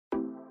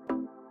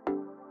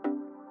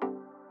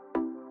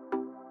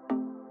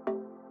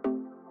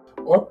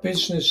Our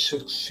business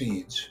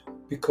succeeds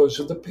because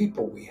of the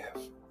people we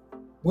have.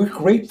 We're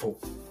grateful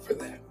for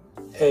that.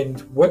 And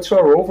what's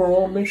our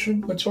overall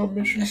mission? What's our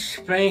mission?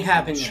 Spreading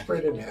happiness.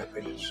 Spreading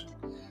happiness.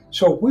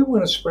 So if we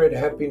want to spread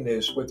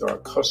happiness with our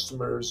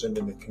customers and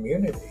in the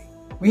community,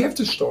 we have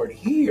to start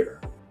here.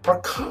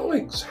 Our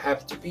colleagues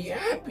have to be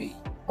happy.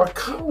 Our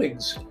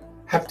colleagues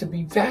have to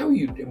be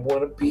valued and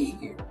want to be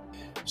here.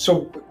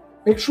 So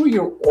make sure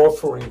you're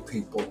offering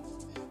people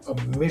a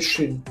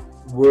mission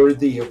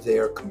worthy of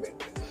their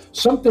commitment.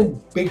 Something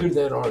bigger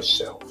than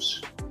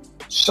ourselves.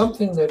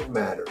 Something that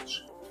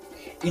matters.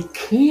 It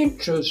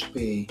can't just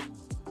be,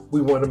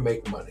 we want to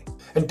make money.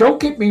 And don't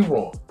get me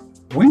wrong,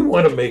 we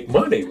want to make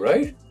money,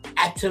 right?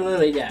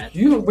 Absolutely, Dad.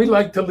 We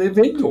like to live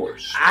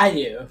indoors. I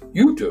do.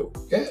 You do,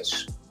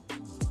 yes.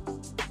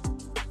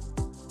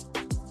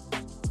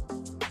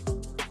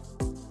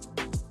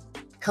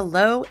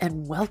 Hello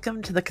and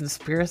welcome to the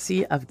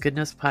Conspiracy of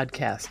Goodness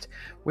podcast,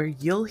 where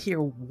you'll hear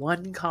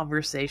one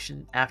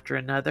conversation after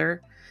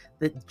another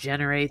that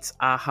generates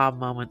aha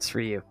moments for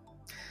you.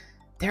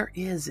 There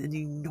is an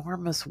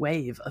enormous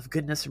wave of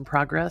goodness and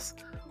progress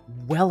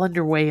well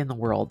underway in the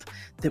world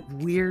that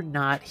we're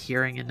not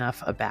hearing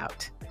enough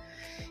about.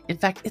 In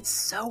fact, it's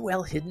so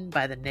well hidden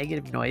by the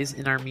negative noise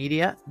in our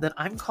media that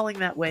I'm calling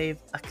that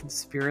wave a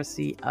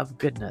conspiracy of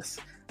goodness,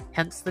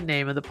 hence the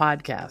name of the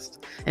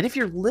podcast. And if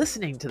you're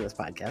listening to this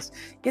podcast,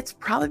 it's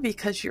probably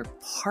because you're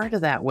part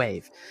of that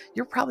wave.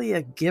 You're probably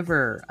a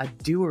giver, a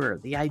doer,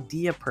 the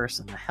idea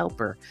person, a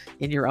helper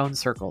in your own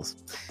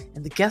circles.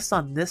 And the guests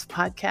on this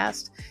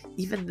podcast,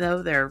 even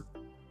though they're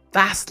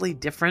vastly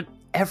different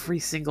every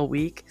single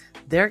week,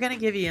 they're going to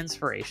give you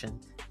inspiration.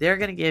 They're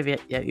going to give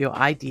you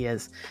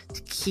ideas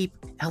to keep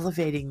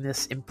elevating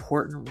this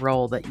important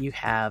role that you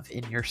have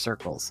in your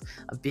circles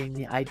of being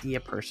the idea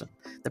person,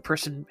 the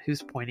person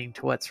who's pointing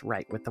to what's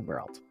right with the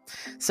world.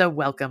 So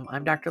welcome.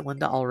 I'm Dr.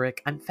 Linda Ulrich.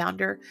 I'm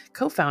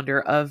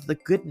co-founder of the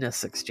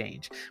Goodness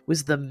Exchange,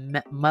 was the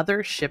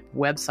mothership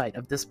website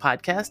of this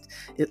podcast.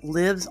 It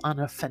lives on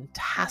a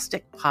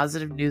fantastic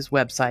positive news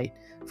website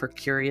for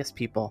curious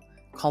people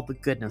called the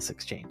Goodness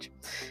Exchange.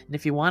 And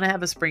if you want to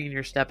have a spring in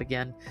your step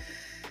again,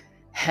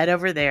 head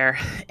over there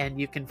and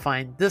you can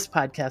find this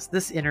podcast,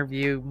 this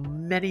interview,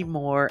 many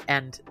more,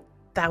 and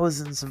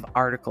thousands of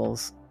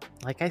articles,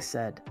 like I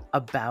said,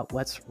 about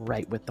what's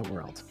right with the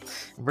world.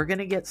 And we're going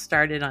to get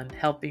started on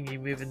helping you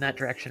move in that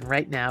direction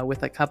right now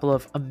with a couple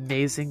of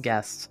amazing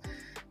guests,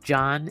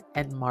 John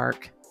and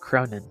Mark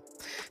Cronin.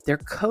 They're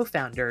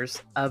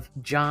co-founders of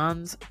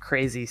John's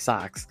Crazy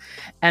Socks.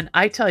 And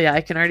I tell you, I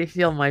can already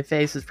feel my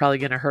face is probably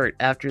going to hurt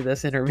after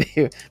this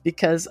interview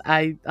because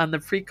on the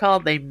pre-call,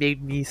 they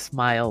made me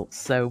smile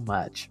so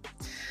much.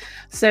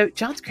 So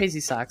John's Crazy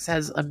Socks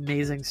has an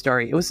amazing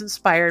story. It was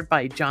inspired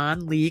by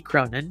John Lee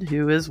Cronin,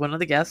 who is one of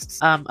the guests,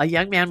 a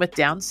young man with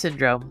Down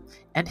syndrome,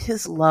 and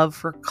his love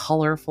for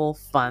colorful,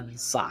 fun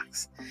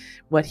socks,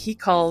 what he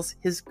calls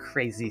his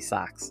crazy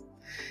socks.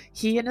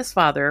 He and his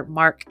father,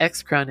 Mark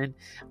X. Cronin,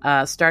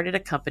 started a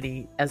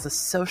company as a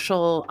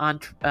social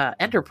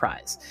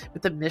enterprise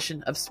with the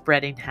mission of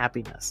spreading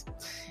happiness.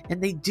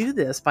 And they do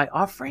this by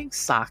offering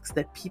socks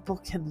that people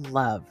can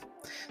love,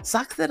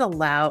 socks that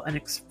allow an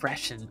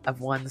expression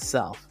of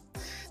oneself.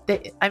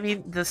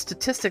 The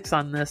statistics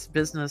on this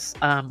business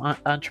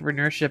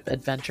entrepreneurship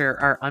adventure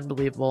are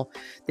unbelievable.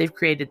 They've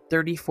created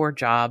 34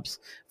 jobs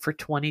for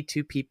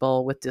 22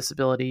 people with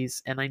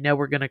disabilities. And I know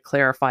we're going to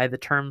clarify the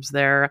terms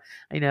there.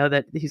 I know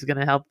that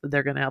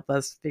they're going to help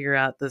us figure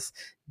out this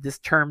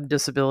term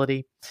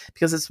disability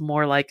because it's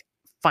more like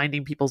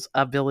finding people's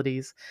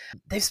abilities.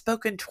 They've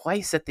spoken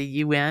twice at the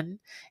UN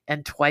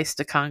and twice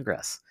to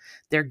Congress.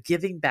 Their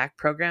Giving Back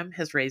program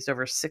has raised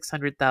over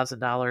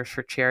 $600,000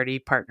 for charity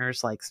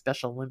partners like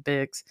Special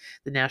Olympics,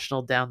 the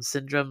National Down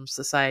Syndrome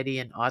Society,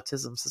 and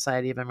Autism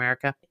Society of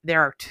America.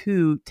 There are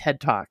 2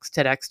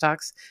 TEDx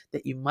Talks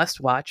that you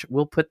must watch.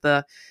 We'll put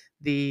the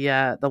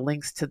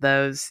links to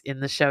those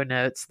in the show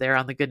notes there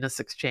on the Goodness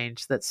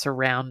Exchange that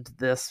surround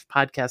this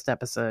podcast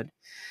episode.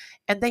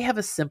 And they have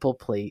a simple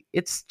plea.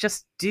 It's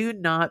just do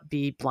not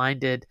be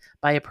blinded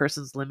by a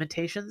person's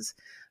limitations.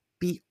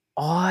 Be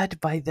awed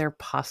by their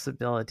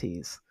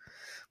possibilities.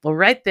 Well,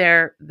 right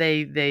there,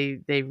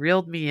 they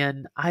reeled me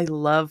in. I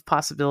love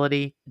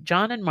possibility.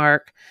 John and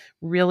Mark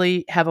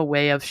really have a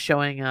way of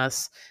showing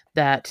us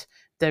that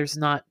there's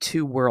not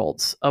 2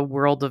 worlds, a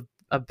world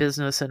of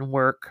business and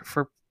work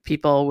for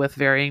people with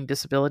varying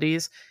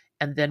disabilities,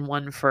 and then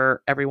one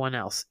for everyone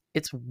else.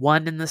 It's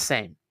one and the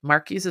same.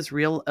 Mark uses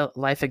real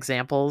life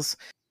examples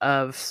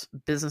of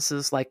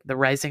businesses like the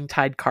Rising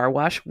Tide Car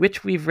Wash,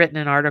 which we've written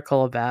an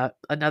article about,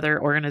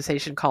 another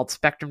organization called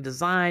Spectrum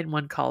Design,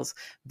 one calls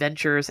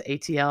Ventures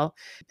ATL,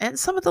 and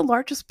some of the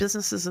largest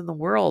businesses in the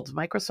world,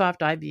 Microsoft,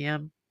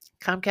 IBM,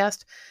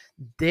 Comcast.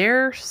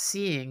 They're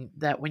seeing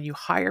that when you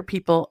hire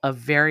people of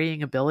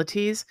varying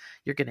abilities,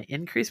 you're going to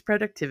increase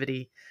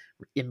productivity,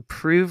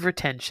 improve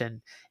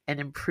retention, and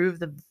improve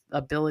the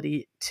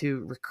ability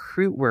to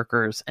recruit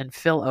workers and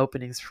fill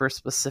openings for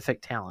specific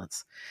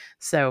talents.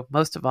 So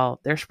most of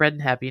all, they're spreading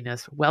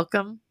happiness.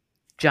 Welcome,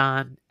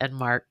 John and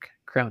Mark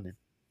Cronin.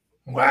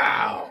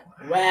 Wow.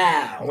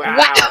 Wow. Wow.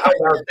 How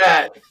about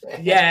that?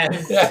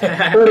 Yes.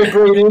 What a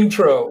great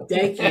intro.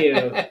 Thank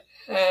you.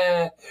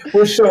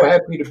 We're so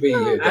happy to be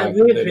here, I Dr.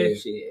 really Lydia.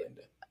 appreciate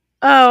it.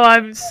 Oh,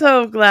 I'm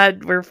so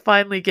glad we're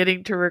finally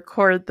getting to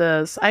record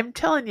this. I'm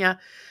telling you,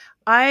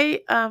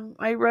 I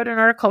wrote an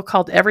article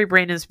called "Every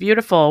Brain is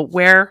Beautiful,"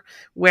 where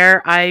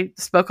I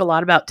spoke a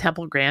lot about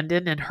Temple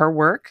Grandin and her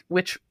work,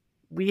 which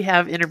we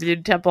have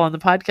interviewed Temple on the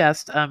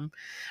podcast.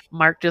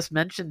 Mark just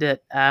mentioned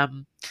it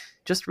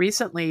just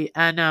recently,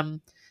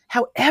 and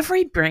how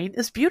every brain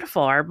is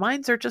beautiful. Our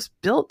minds are just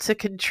built to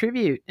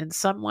contribute in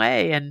some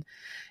way, and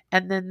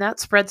then that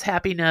spreads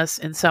happiness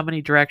in so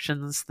many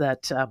directions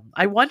that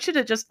I want you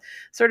to just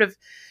sort of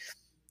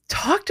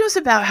talk to us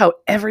about how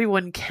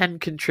everyone can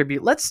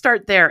contribute. Let's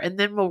start there, and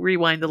then we'll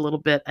rewind a little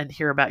bit and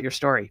hear about your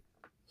story.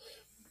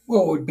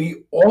 Well, it would be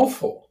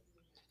awful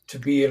to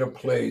be in a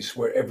place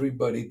where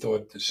everybody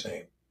thought the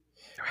same,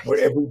 where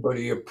Right.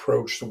 everybody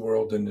approached the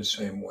world in the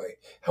same way.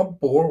 How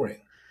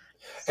boring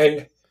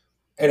and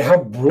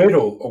how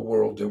brittle a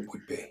world it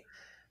would be.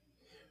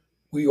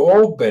 We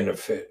all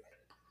benefit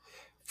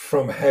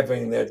from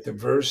having that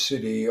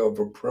diversity of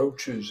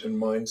approaches and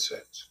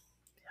mindsets.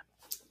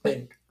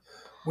 And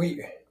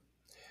we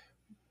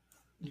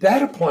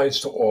that applies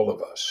to all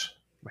of us.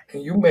 Right.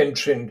 And you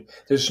mentioned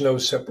there's no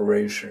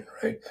separation,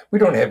 right? We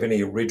don't have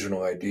any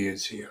original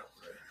ideas here.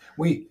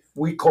 We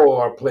call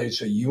our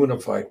place a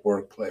unified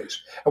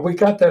workplace. And we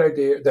got that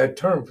idea, that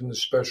term from the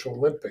Special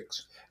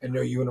Olympics and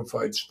their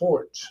unified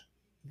sports.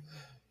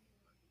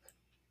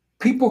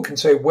 People can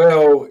say,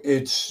 well,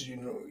 it's,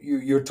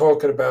 you're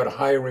talking about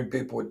hiring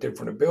people with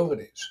different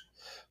abilities.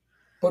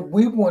 But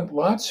we want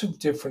lots of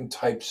different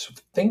types of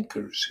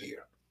thinkers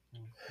here.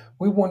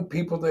 We want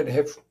people that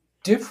have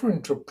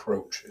different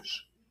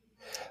approaches.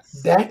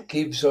 That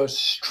gives us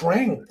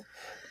strength.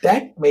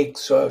 That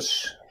gives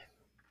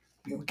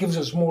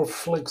us more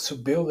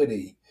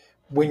flexibility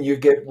when you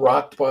get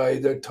rocked by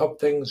the tough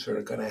things that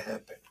are going to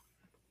happen.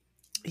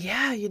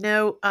 Yeah,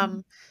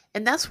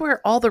 and that's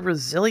where all the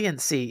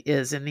resiliency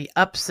is in the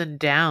ups and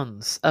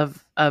downs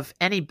of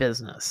any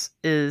business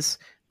is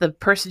the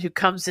person who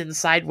comes in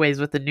sideways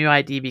with a new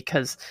idea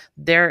because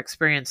their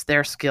experience,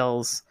 their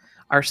skills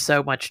are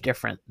so much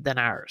different than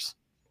ours.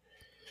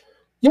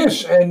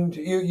 Yes, and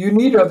you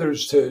need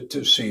others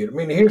to see it. I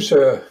mean,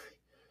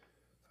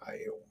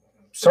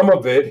 some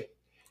of it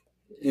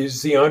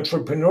is the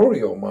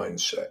entrepreneurial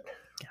mindset.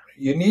 Yeah.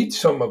 You need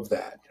some of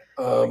that.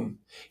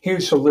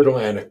 Here's a little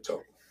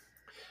anecdote.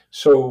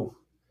 So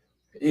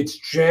it's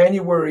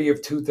January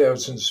of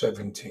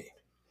 2017,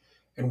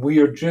 and we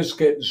are just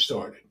getting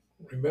started.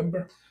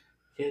 Remember?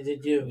 Yes, I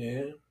do.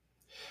 Yeah.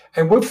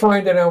 And we're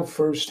finding out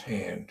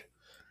firsthand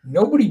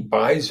nobody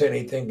buys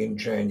anything in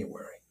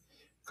January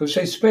because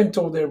they spent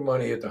all their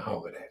money at the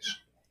holidays.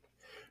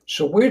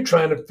 So we're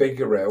trying to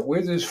figure out,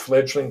 we're this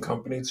fledgling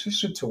company, it's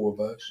just the two of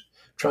us,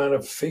 trying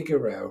to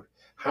figure out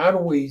how do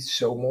we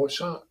sell more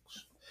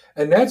socks?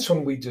 And that's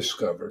when we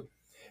discovered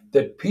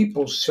that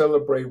people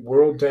celebrate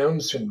World Down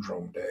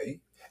Syndrome Day.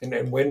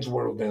 And when's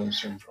World Down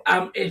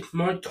Syndrome? It's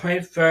March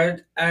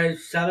 23rd. I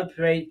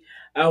celebrate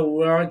a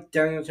World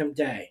Down Syndrome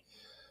Day.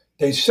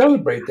 They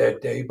celebrate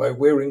that day by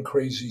wearing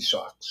crazy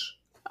socks.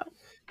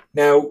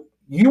 Now,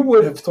 you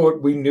would have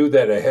thought we knew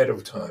that ahead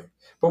of time,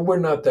 but we're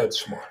not that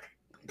smart.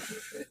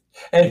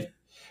 And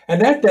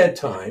at that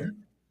time,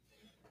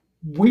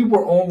 we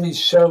were only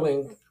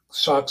selling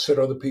socks that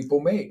other people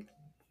made.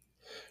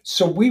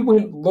 So we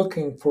went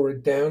looking for a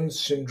Down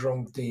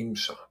syndrome themed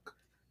sock.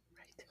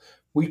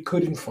 We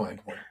couldn't find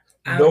one.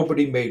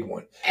 Nobody made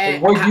one.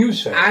 And what you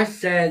said? I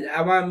said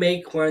I want to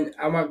make one.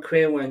 I want to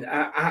create one.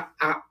 I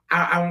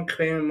want to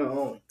create my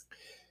own.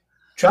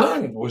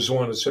 John was the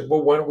one that said,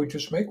 well, why don't we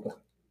just make one?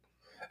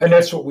 And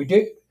that's what we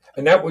did.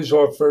 And that was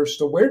our first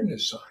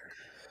awareness sock.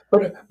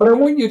 But I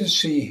want you to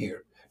see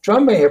here,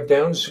 John may have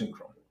Down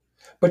syndrome,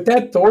 but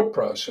that thought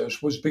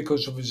process was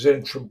because of his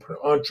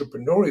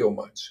entrepreneurial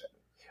mindset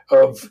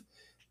of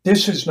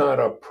this is not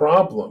a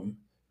problem,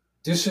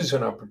 this is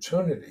an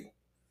opportunity.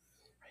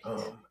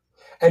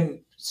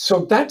 And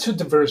so that's a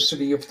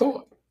diversity of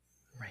thought.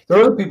 Right. There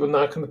are other people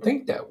not going to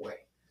think that way.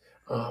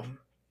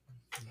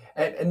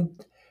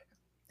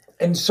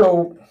 And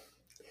so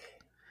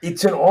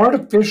it's an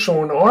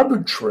artificial and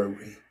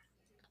arbitrary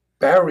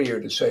barrier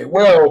to say,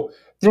 well,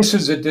 this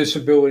is a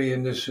disability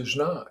and this is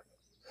not.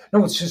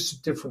 No, it's just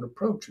a different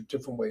approach, a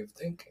different way of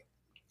thinking.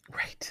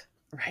 Right.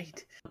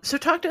 So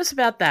talk to us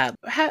about that.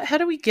 How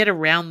do we get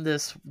around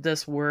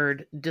this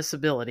word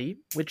disability,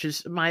 which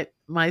is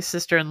my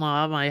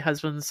sister-in-law, my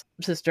husband's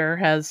sister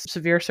has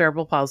severe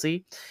cerebral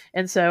palsy.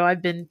 And so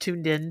I've been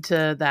tuned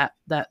into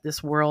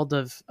this world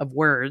of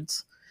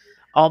words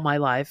all my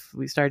life.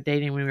 We started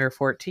dating when we were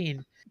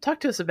 14. Talk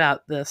to us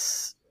about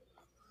this.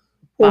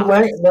 Well,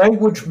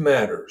 language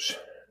matters.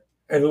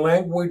 And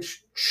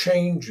language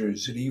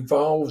changes, it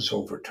evolves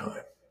over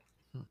time.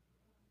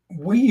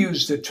 We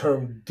use the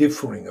term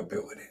differing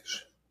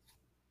abilities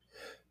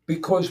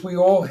because we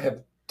all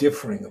have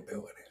differing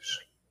abilities.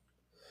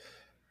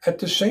 At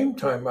the same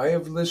time, I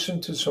have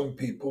listened to some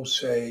people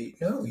say,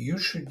 no, you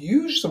should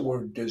use the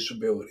word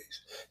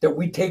disabilities, that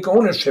we take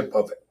ownership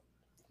of it.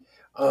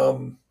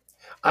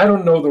 I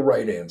don't know the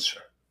right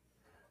answer.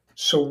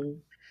 So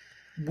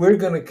we're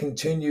going to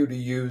continue to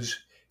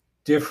use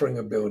differing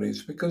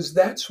abilities because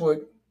that's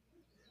what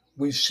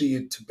we see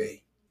it to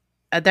be.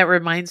 That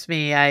reminds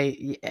me,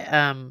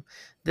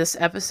 this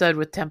episode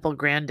with Temple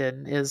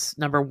Grandin is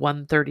number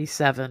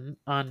 137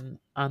 on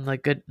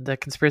the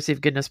Conspiracy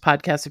of Goodness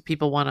podcast. If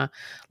people want to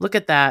look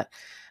at that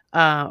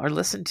or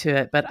listen to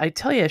it, but I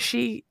tell you,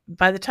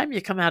 by the time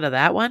you come out of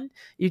that one,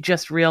 you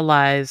just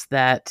realize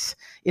that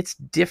it's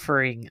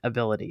differing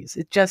abilities.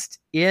 It just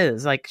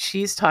is. Like,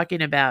 she's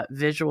talking about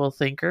visual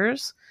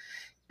thinkers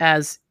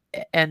as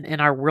and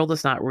our world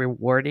is not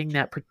rewarding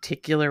that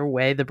particular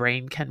way the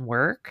brain can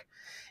work.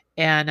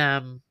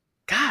 And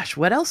gosh,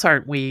 what else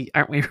aren't we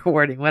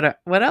rewarding? What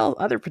else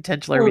other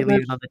potential are Well, we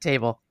leaving on the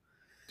table?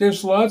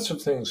 there's lots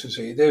of things to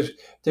see.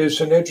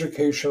 There's an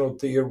educational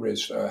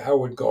theorist,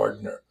 Howard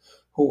Gardner,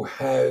 who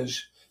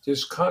has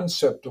this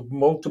concept of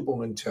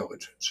multiple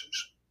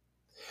intelligences.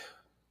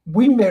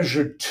 We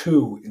measure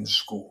two in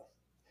school,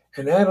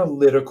 an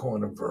analytical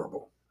and a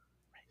verbal.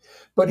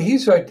 But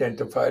he's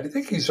identified, I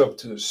think he's up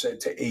to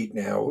 8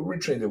 now.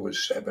 Originally there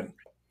was 7.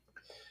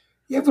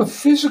 You have a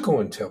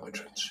physical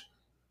intelligence.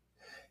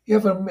 You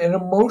have an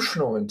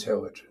emotional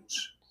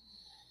intelligence.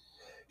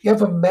 You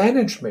have a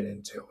management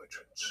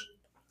intelligence.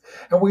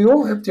 And we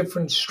all have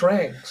different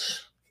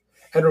strengths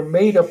and are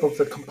made up of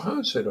the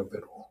composite of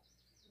it all.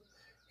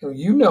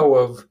 You know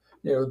of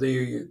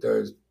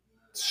the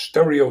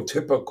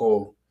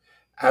stereotypical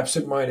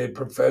absent-minded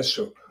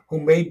professor who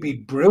may be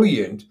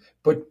brilliant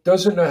but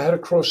doesn't know how to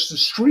cross the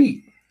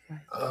street.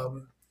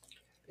 Um,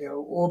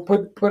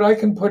 but I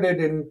can put it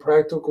in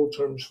practical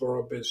terms for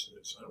our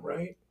business, all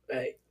right?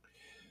 Right.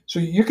 So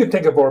you can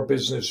think of our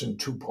business in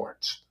 2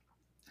 parts.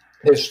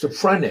 There's the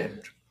front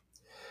end.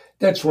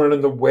 That's running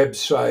the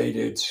website.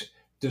 It's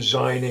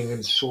designing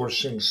and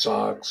sourcing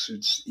socks.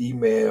 It's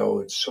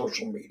email. It's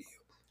social media.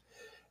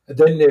 And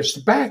then there's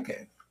the back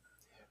end.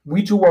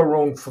 We do our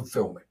own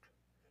fulfillment.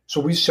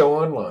 So we sell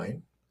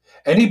online.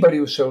 Anybody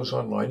who sells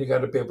online, you got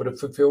to be able to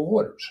fulfill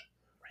orders.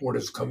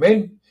 Orders come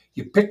in,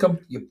 you pick them,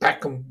 you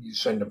pack them, you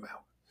send them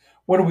out.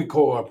 What do we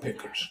call our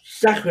pickers?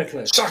 Sock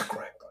wranglers. Sock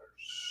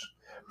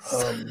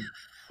wranglers.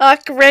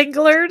 Sock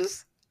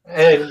wranglers?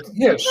 And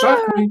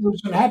sock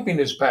wranglers and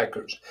happiness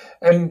packers.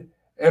 And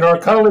our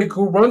colleague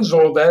who runs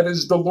all that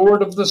is the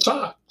Lord of the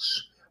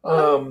Socks.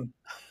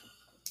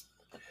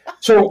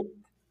 So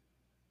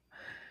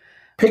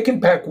pick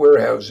and pack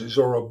warehouses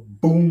are a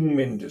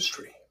boom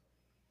industry.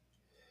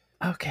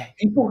 Okay.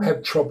 People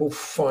have trouble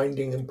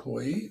finding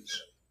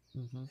employees.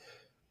 Mm-hmm.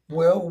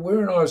 Well,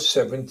 we're in our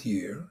 7th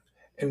year,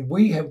 and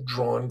we have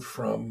drawn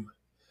from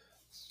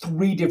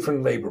 3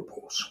 different labor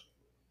pools.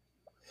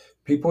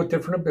 People with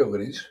different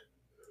abilities,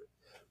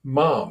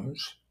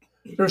 moms.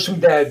 There's some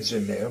dads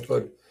in there,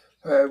 but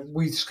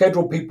we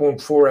schedule people in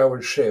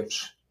 4-hour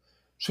shifts.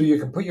 So you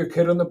can put your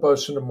kid on the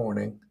bus in the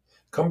morning,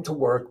 come to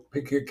work,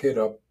 pick your kid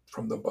up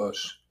from the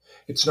bus.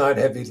 It's not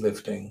heavy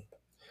lifting.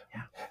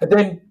 Yeah. And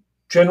then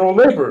general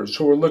laborers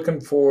who are looking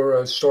for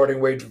a starting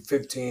wage of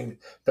 $15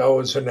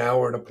 an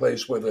hour in a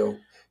place where they'll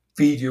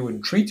feed you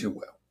and treat you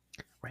well.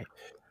 Right.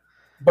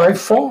 By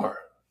far,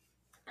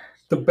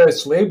 the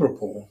best labor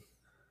pool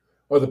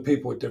are the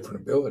people with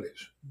different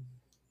abilities.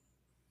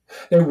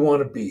 They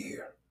want to be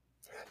here.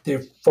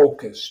 They're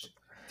focused.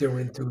 They're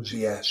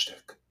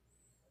enthusiastic.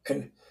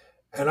 And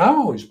I'm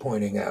always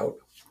pointing out,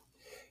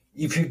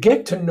 if you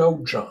get to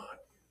know John,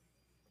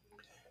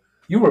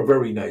 you're a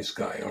very nice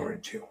guy,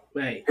 aren't you?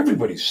 Right.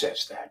 Everybody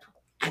says that.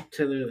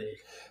 Absolutely.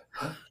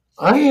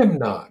 I am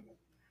not.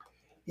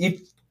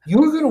 If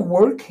you're going to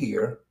work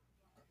here,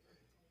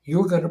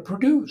 you're going to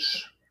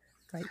produce.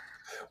 Right.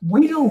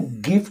 We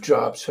don't give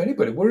jobs to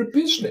anybody. We're a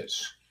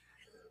business.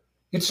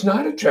 It's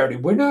not a charity.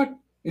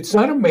 It's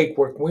not a make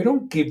work. We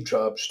don't give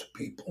jobs to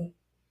people.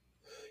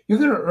 You're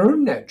going to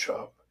earn that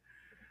job.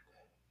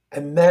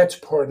 And that's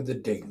part of the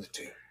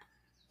dignity.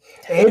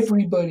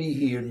 Everybody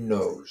here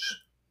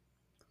knows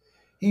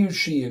he or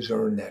she has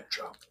earned that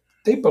job.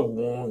 They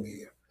belong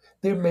here.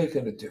 They're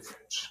making a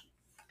difference.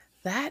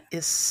 That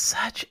is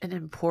such an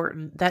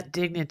important, that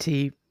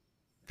dignity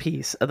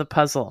piece of the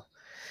puzzle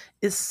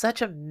is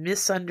such a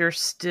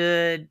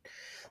misunderstood,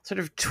 sort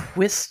of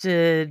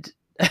twisted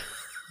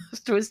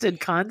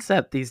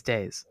concept these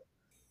days.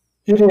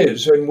 It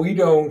is, and we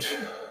don't,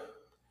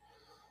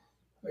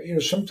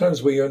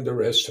 sometimes we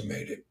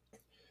underestimate it.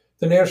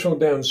 The National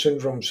Down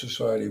Syndrome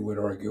Society would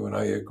argue, and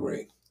I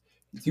agree,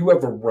 you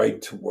have a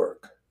right to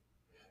work.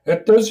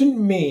 That doesn't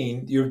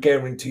mean you're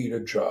guaranteed a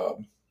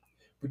job,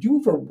 but you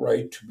have a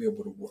right to be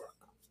able to work.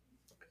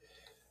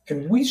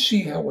 And we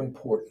see how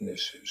important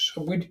this is.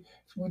 So we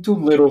do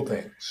little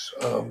things.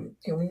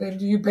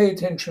 You pay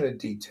attention to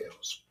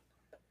details.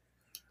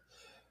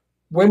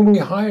 When we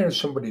hire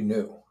somebody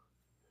new,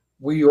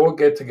 we all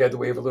get together,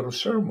 we have a little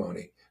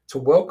ceremony to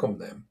welcome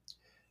them.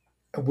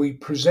 And we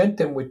present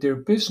them with their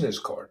business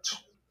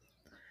cards.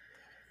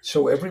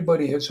 So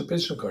everybody has a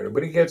business card.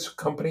 Everybody gets a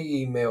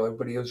company email.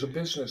 Everybody has a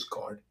business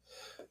card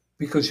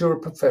because you're a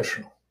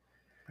professional.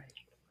 Right.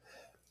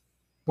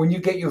 When you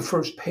get your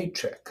first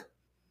paycheck,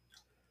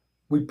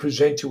 we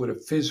present you with a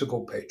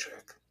physical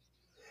paycheck.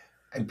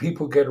 And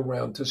people get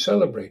around to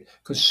celebrate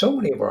because so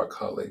many of our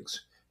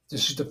colleagues,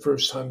 this is the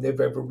first time they've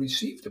ever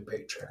received a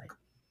paycheck.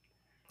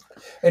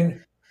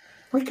 And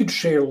we could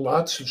share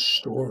lots of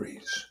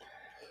stories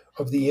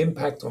of the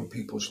impact on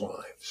people's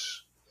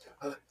lives.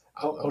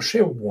 I'll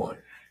share one.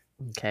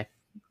 Okay.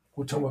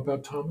 We're talking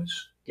about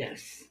Thomas?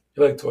 Yes.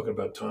 You like talking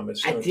about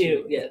Thomas? I don't do,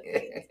 you? yeah.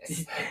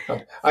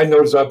 I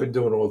notice I've been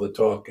doing all the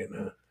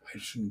talking. I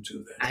shouldn't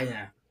do that. I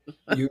know.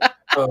 You,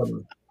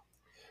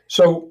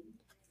 so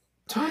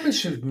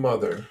Thomas's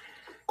mother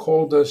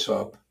called us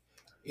up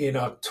in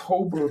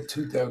October of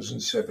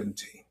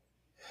 2017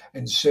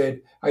 and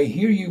said, I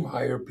hear you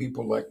hire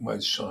people like my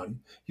son.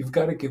 You've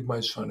got to give my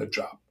son a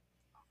job.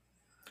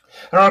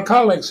 And our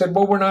colleague said,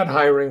 well, we're not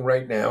hiring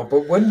right now,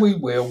 but when we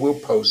will, we'll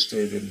post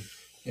it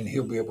and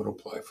he'll be able to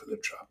apply for the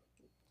job.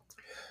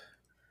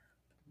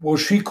 Well,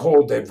 she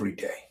called every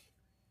day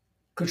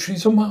because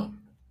she's a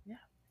mom. Yeah.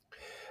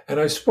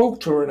 And I spoke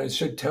to her and I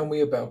said, tell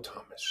me about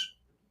Thomas.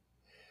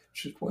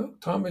 She said, well,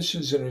 Thomas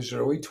is in his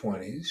early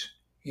 20s.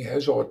 He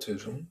has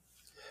autism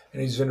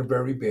and he's in a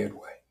very bad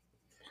way.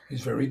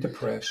 He's very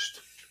depressed.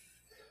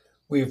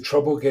 We have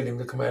trouble getting him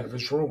to come out of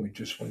his room. He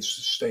just wants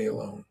to stay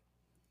alone.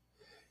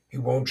 He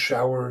won't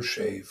shower or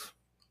shave.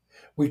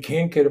 We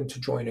can't get him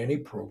to join any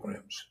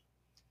programs.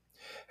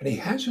 And he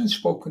hasn't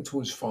spoken to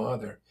his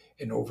father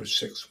in over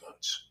 6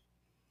 months.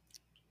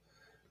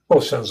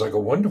 Well, sounds like a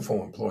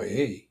wonderful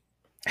employee.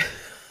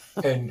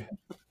 And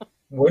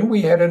when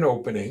we had an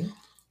opening,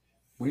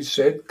 we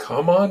said,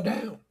 come on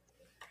down.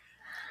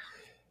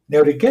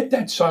 Now, to get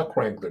that sock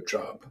wrangler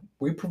job,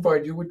 we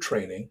provide you with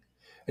training,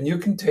 and you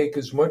can take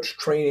as much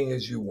training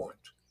as you want.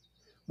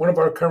 One of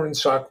our current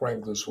sock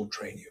wranglers will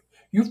train you.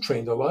 You've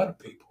trained a lot of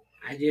people.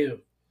 I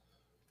do.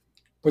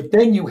 But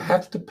then you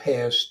have to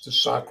pass the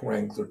sock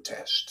wrangler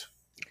test.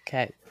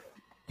 Okay.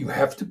 You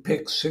have to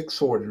pick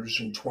 6 orders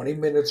in 20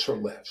 minutes or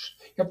less.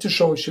 You have to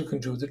show us you can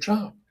do the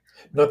job.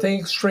 Nothing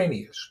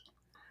extraneous.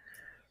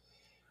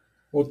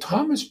 Well,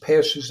 Thomas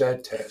passes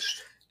that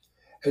test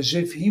as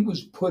if he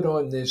was put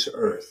on this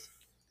earth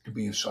to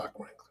be a sock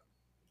wrangler.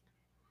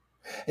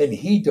 And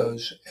he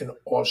does an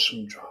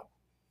awesome job.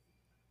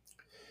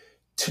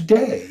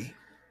 Today,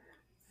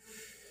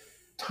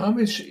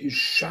 Thomas is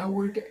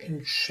showered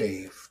and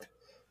shaved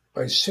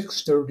by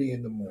 6:30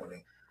 in the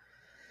morning.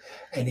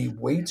 And he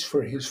waits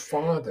for his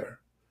father,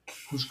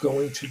 who's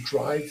going to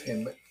drive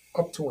him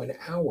up to an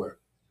hour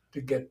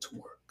to get to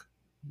work.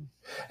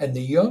 And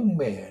the young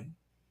man,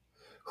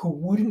 who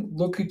wouldn't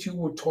look at you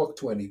or talk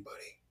to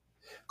anybody,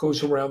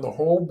 goes around the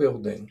whole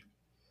building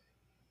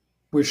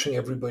wishing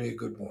everybody a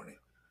good morning.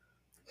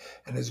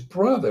 And his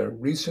brother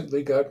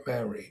recently got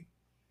married.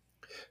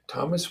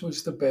 Thomas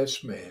was the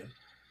best man.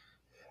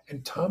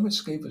 And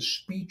Thomas gave a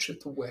speech at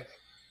the wedding.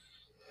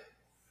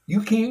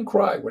 You can't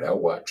cry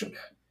without watching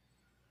that.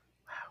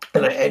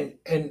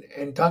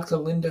 And Dr.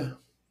 Linda,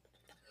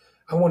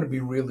 I want to be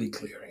really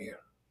clear here.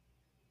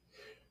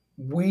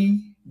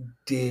 We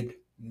did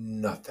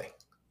nothing.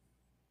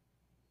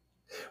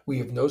 We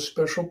have no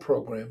special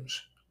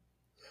programs.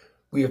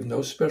 We have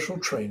no special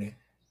training.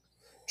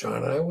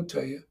 John and I will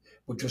tell you,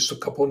 we're just a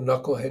couple of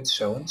knuckleheads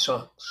selling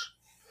socks.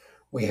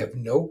 We have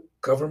no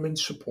government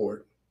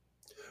support.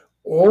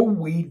 All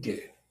we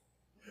did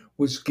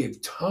was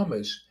give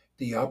Thomas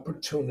the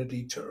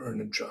opportunity to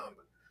earn a job.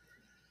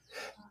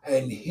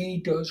 And he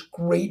does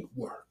great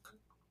work.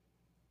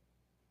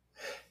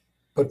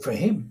 But for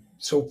him,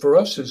 so for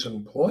us as an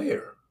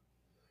employer,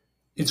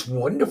 it's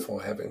wonderful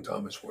having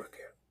Thomas work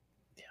here.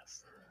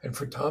 Yes. And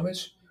for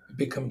Thomas, it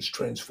becomes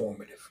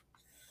transformative.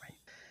 Right.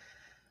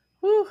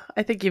 Whew,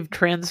 I think you've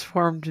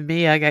transformed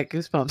me. I got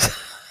goosebumps.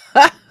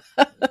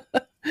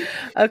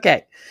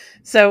 Okay.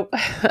 So,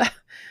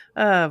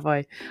 oh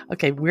boy.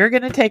 Okay, we're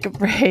going to take a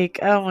break.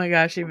 Oh my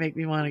gosh, you make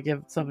me want to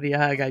give somebody a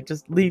hug. I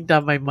just leaned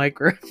on my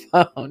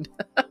microphone.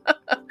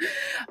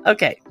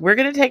 Okay, we're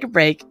going to take a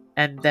break.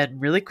 And then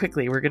really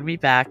quickly, we're going to be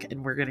back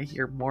and we're going to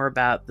hear more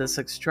about this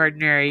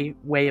extraordinary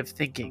way of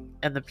thinking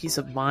and the peace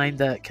of mind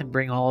that can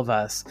bring all of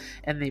us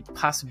and the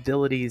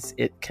possibilities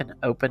it can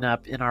open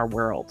up in our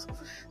world.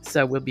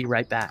 So we'll be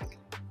right back.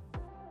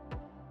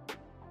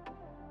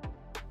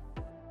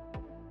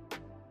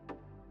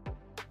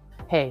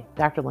 Hey,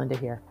 Dr. Linda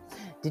here.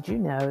 Did you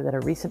know that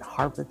a recent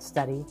Harvard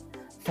study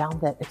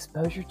found that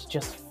exposure to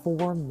just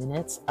 4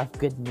 minutes of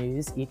good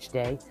news each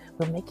day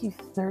will make you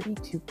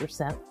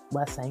 32%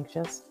 less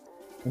anxious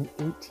and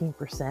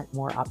 18%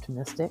 more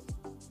optimistic?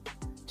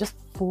 Just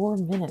 4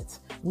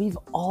 minutes. We've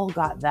all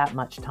got that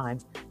much time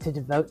to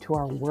devote to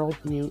our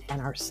worldview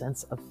and our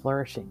sense of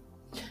flourishing.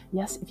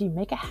 Yes, if you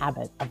make a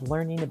habit of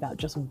learning about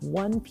just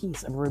one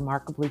piece of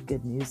remarkably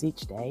good news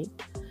each day,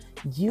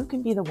 you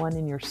can be the one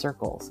in your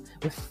circles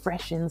with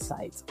fresh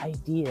insights,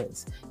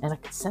 ideas, and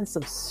a sense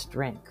of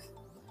strength.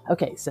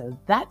 Okay, so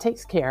that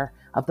takes care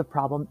of the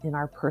problem in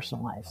our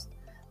personal lives.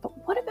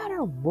 But what about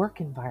our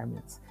work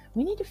environments?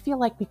 We need to feel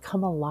like we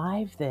come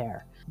alive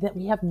there, that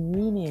we have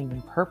meaning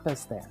and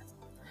purpose there.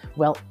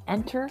 Well,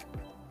 enter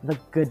the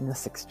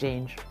Goodness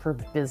Exchange for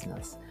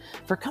business.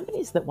 For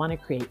companies that want to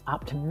create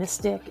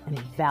optimistic and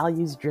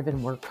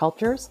values-driven work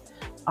cultures,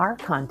 our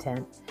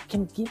content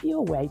can give you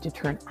a way to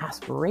turn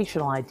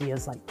aspirational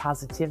ideas like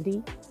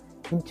positivity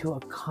into a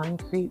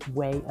concrete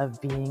way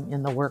of being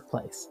in the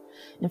workplace.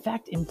 In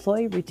fact,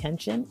 employee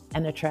retention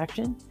and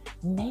attraction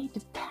may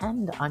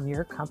depend on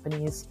your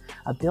company's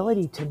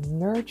ability to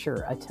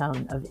nurture a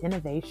tone of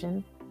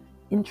innovation,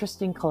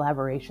 interesting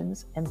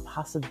collaborations, and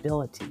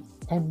possibility.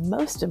 And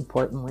most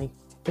importantly,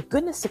 the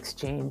Goodness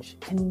Exchange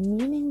can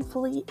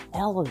meaningfully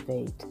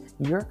elevate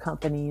your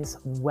company's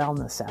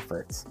wellness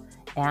efforts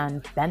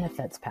and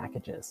benefits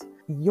packages.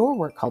 Your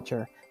work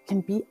culture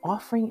can be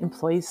offering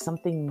employees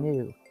something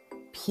new,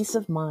 peace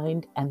of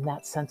mind, and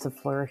that sense of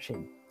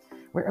flourishing,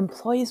 where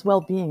employees'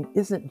 well-being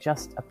isn't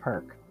just a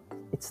perk.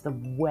 It's the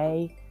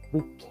way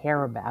we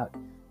care about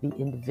the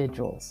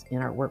individuals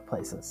in our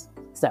workplaces.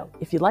 So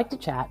if you'd like to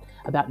chat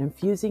about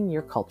infusing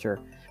your culture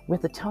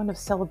with a tone of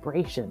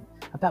celebration,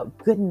 about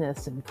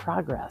goodness and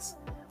progress,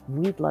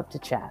 we'd love to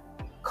chat.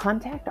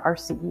 Contact our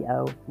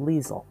CEO,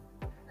 Liesl.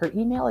 Her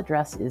email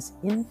address is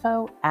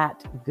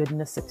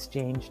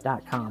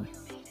info@goodnessexchange.com.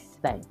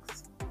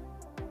 Thanks.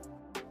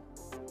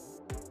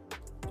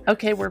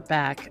 Okay, we're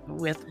back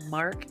with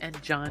Mark and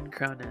John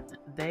Cronin.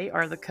 They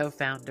are the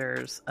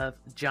co-founders of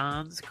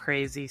John's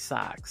Crazy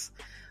Socks,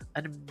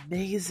 an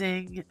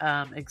amazing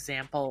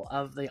example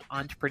of the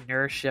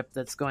entrepreneurship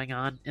that's going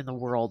on in the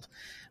world,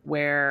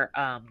 where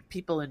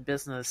people in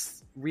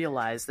business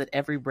realize that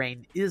every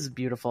brain is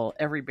beautiful,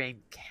 every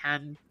brain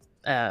can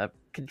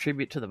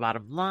contribute to the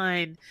bottom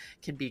line,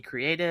 can be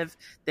creative.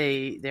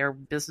 Their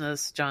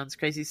business, John's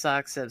Crazy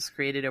Socks, has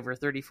created over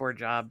 34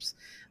 jobs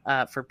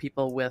for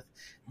people with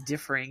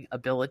differing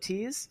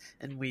abilities,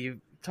 and we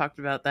talked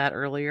about that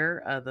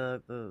earlier,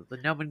 the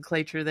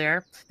nomenclature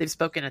there. They've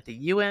spoken at the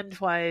UN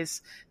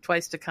twice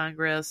to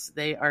Congress.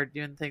 They are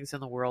doing things in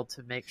the world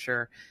to make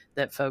sure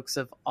that folks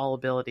of all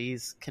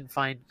abilities can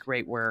find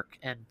great work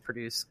and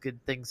produce good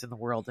things in the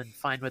world and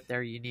find what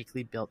they're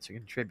uniquely built to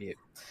contribute.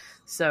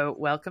 So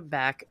welcome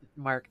back,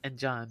 Mark and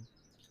John.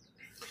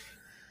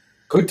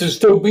 Good to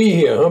still be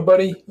here, huh,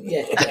 buddy?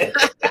 Yeah.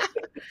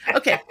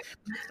 Okay,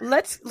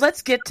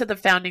 let's get to the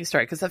founding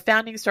story, because the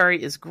founding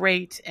story is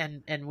great,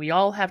 and we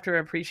all have to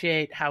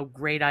appreciate how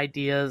great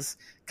ideas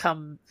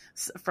come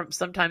from,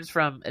 sometimes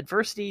from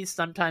adversity,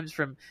 sometimes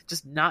from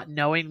just not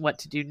knowing what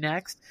to do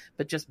next,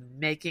 but just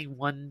making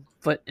one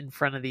foot in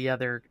front of the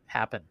other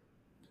happen.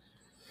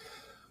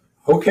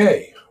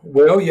 Okay,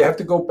 well, you have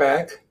to go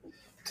back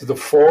to the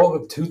fall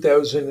of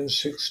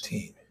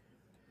 2016.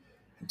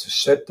 And to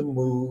set the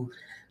mood,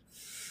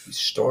 we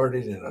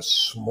started in a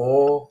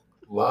small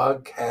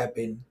log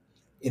cabin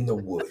in the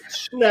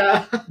woods.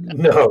 No.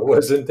 No, it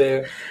wasn't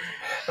there.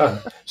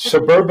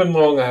 Suburban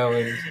Long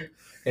Island,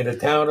 in a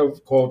town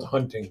called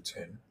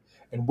Huntington.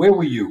 And where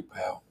were you,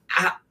 pal?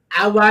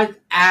 I was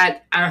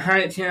at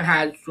Huntington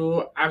High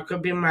School. I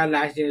could be my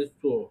last year of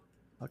school.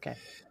 Okay.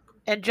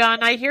 And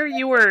John, I hear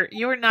you were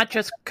not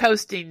just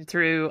coasting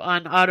through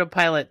on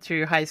autopilot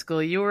through high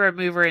school. You were a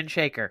mover and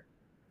shaker.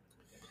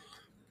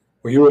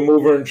 Were you a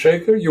mover and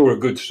shaker? You were a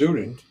good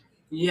student.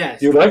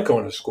 Yes. You like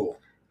going to school.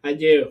 I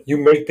do. You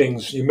made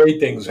things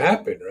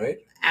happen, right?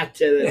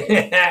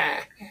 Absolutely.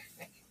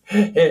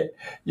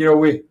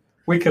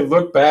 We can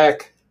look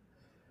back.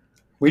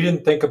 We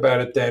didn't think about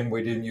it then.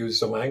 We didn't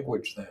use the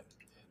language then.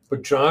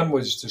 But John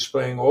was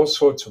displaying all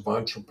sorts of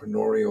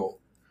entrepreneurial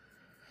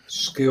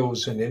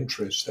skills and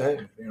interests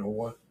then.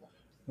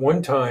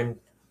 One time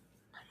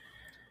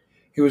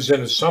he was in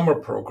a summer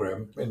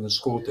program in the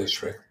school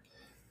district,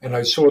 and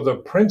I saw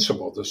the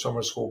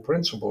summer school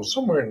principal,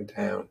 somewhere in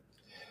town.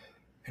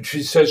 And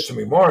she says to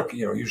me, Mark,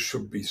 you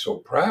should be so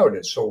proud.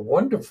 It's so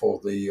wonderful,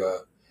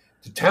 the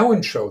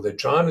talent show that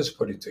John is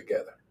putting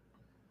together.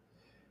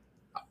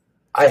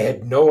 I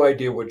had no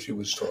idea what she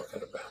was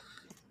talking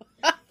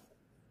about.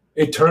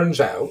 It turns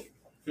out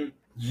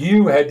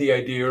you had the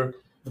idea of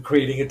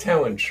creating a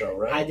talent show,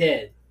 right? I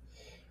did.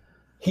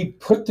 He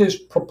put this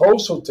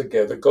proposal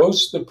together,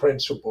 goes to the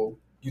principal.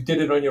 You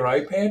did it on your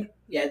iPad?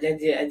 Yeah, I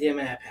did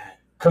my iPad.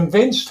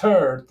 Convinced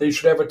her they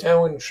should have a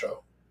talent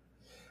show.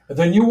 And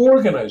then you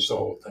organized the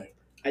whole thing.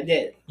 I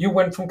did. You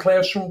went from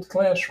classroom to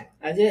classroom.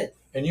 I did.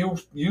 And you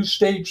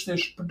staged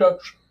this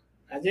production.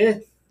 I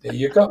did. There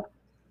you go.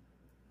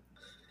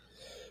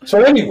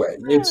 So anyway,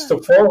 it's the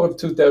fall of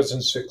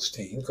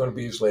 2016, going to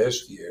be his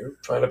last year,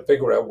 trying to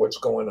figure out what's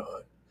going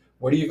on.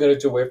 What are you going to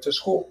do after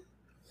school?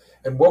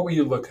 And what were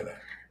you looking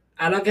at?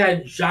 I look at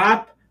a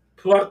job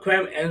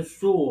program in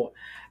school.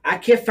 I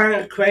can't find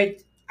a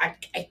great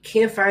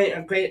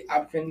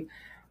option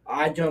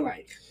I don't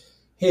like.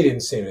 He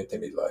didn't see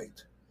anything he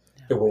liked.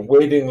 There were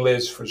waiting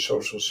lists for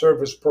social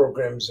service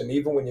programs, and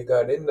even when you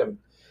got in them,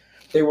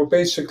 they were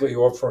basically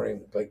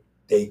offering like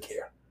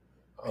daycare.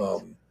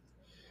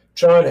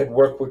 John had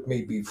worked with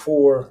me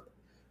before.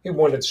 He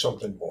wanted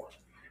something more.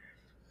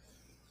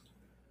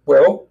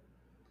 Well,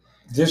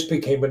 This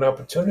became an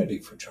opportunity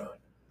for John.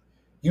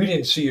 You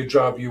didn't see a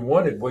job you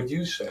wanted. What'd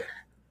you say?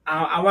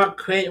 I want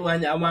to create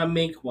one. I want to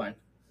make one.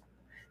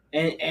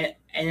 And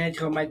I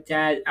told my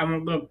dad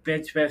I'm going to go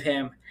bitch with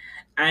him.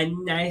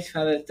 And nice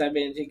fellas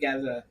living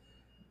together.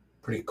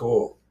 Pretty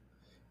cool.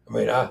 I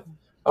mean,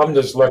 I'm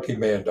this lucky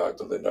man,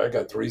 Dr. Linda. I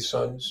got 3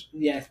 sons.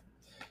 Yes.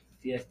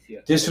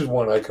 This is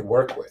one I could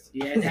work with.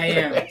 Yes, I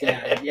am,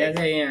 Dad. Yes,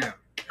 I am.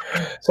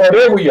 So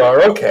there we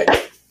are. Okay.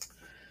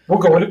 We're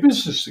going to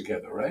business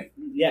together, right?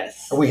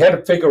 Yes. And we had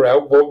to figure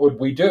out what would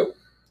we do.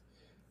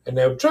 And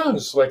now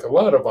John's like a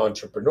lot of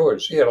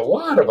entrepreneurs. He had a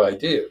lot of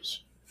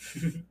ideas.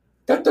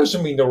 That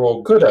doesn't mean they're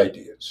all good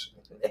ideas.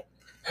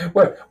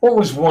 What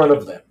was one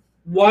of them?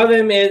 One of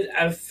them is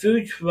a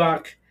food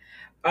truck.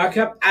 I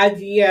kept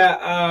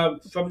idea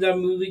from the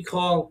movie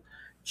called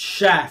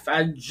Chef,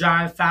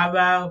 John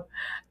Favreau.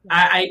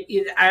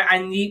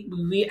 I need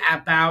movie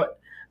about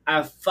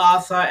a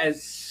father and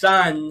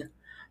son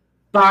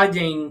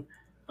bonding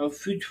a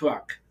food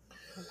truck.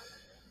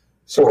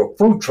 So a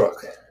food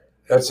truck,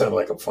 that sounded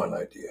like a fun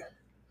idea.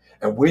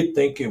 And we're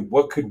thinking,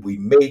 what could we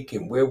make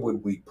and where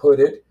would we put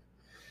it?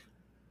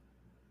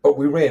 But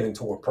we ran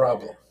into a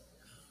problem.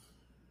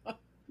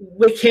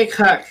 We can't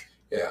cook.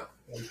 Yeah,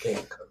 we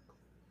can't cook.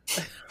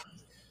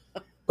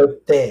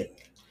 But then,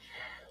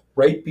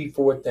 right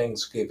before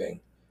Thanksgiving,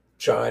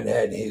 John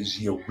had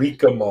his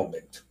eureka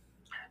moment.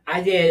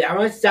 I did. I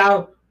want to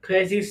sell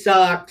crazy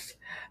socks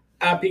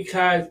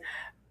because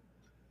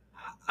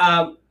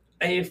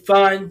it's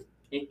fun,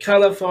 it's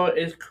colorful,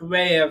 it's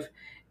creative,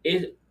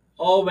 it's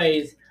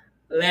always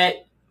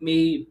let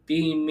me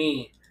be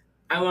me.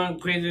 I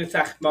want crazy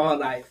socks my whole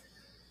life.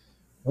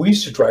 We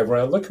used to drive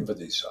around looking for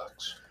these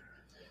socks.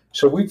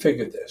 So we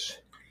figured this.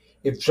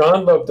 If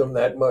John loved them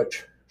that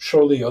much,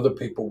 surely other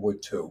people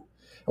would too.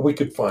 And we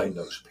could find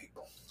those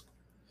people.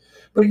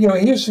 But,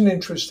 here's an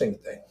interesting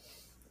thing.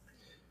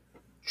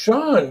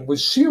 John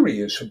was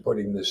serious in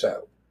putting this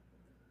out.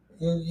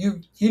 You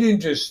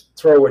didn't just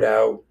throw it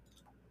out,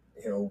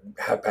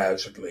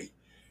 haphazardly.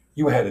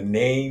 You had a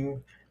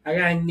name. I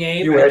got a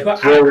name. You had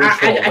clothes for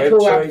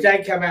a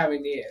website. Come out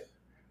with it.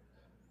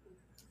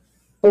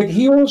 But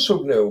he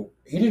also knew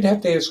he didn't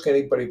have to ask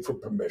anybody for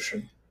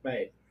permission.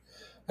 Right.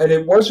 And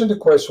it wasn't a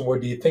question, well,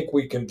 do you think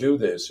we can do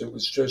this? It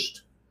was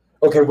just,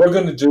 okay, we're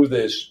going to do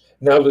this.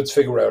 Now let's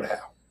figure out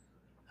how.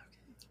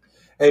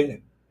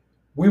 And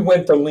we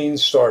went the lean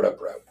startup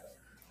route.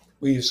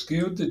 We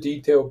eschewed the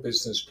detailed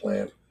business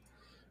plan.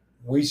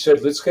 We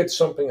said, let's get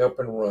something up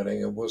and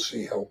running and we'll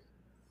see how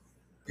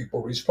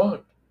people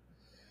respond.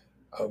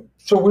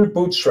 So we're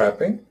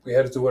bootstrapping. We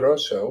had to do it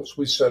ourselves.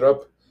 We set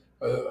up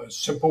a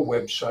simple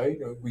website.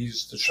 We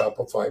used the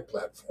Shopify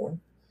platform.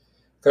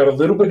 Got a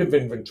little bit of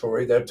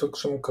inventory. That took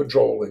some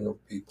cajoling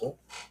of people.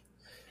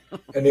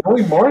 And the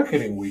only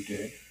marketing we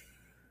did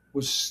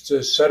was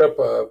to set up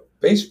a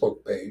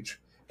Facebook page,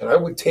 and I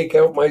would take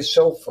out my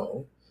cell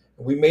phone,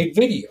 and we made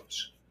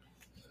videos.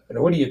 And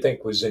what do you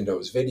think was in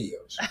those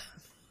videos?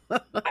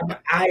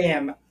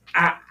 I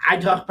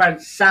talk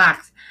about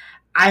socks.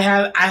 I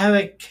have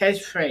a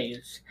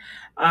catchphrase,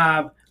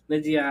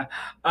 Lydia,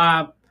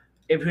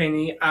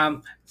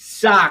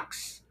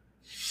 socks,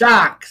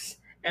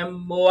 and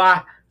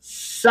more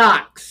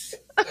socks.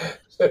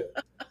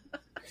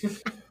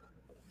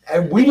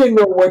 And we didn't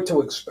know what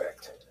to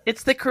expect.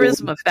 It's the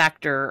charisma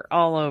factor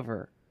all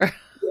over.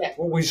 Yeah.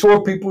 When we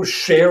saw people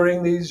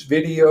sharing these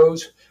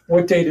videos,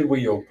 what day did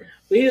we open?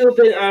 We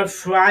opened on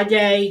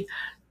Friday,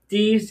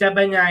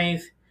 December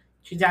 9th,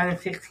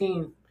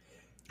 2016.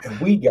 And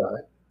we got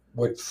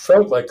what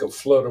felt like a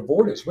flood of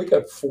orders. We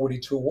got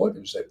 42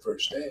 orders that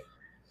first day.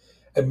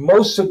 And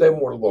most of them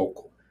were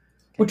local,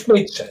 which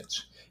made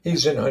sense.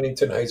 He's in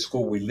Huntington High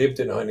School. We lived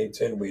in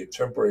Huntington. We had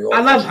temporary offices.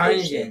 I love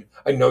Huntington.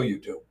 I know you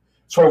do.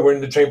 That's why we're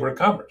in the Chamber of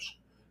Commerce.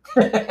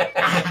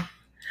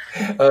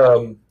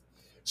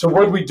 So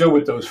what did we do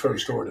with those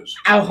first orders?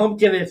 Our home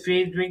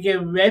delivery, we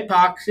get red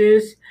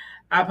boxes.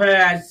 I put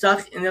a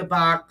sock in the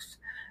box.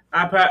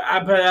 I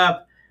put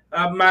up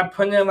my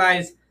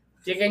personalized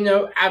chicken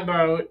note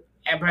about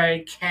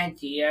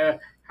candy.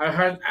 I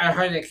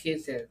heard the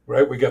kisses.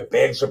 Right, we got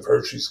bags of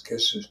Hershey's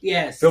Kisses.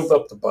 Yes. Filled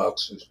up the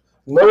boxes,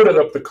 loaded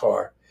up the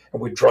car,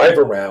 and we'd drive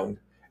around,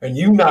 and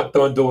you knocked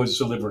on doors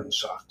delivering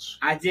socks.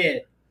 I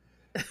did.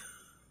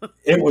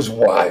 It was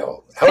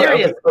wild.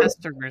 Serious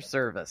customer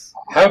service.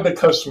 How did the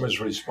customers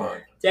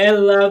respond? They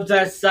loved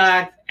the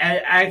sock,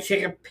 and I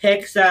take a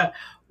picture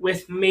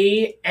with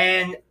me,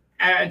 and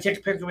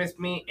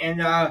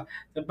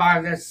the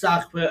box of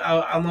socks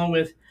along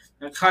with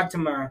the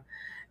customer,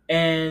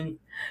 and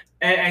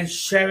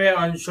share it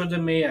on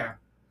social media.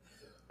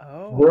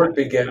 Oh. Word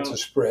began to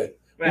spread.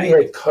 Right. We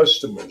had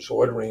customers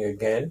ordering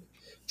again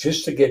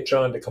just to get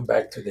John to come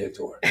back to their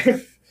door.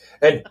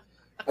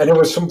 And there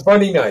were some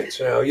funny nights.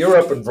 Now, you're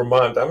up in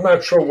Vermont. I'm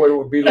not sure what it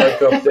would be like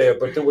up there,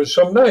 but there were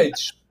some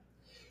nights.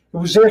 It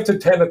was after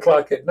 10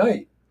 o'clock at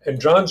night, and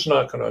John's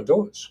knocking on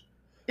doors.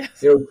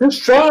 Yes.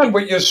 Just John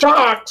with your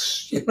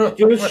socks.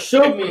 You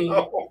show me.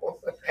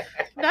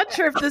 Not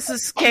sure if this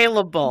is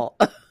scalable.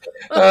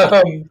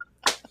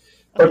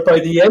 But by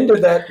the end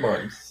of that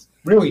month,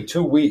 really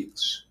 2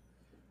 weeks,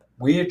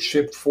 we had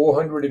shipped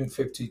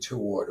 452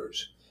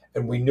 orders,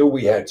 and we knew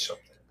we had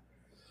something.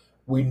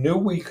 We knew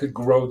we could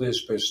grow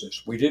this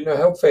business. We didn't know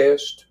how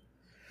fast.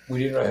 We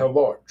didn't know how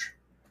large.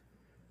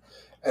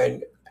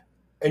 And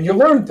you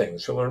learn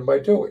things. You learn by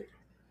doing.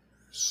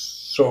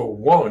 So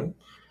one,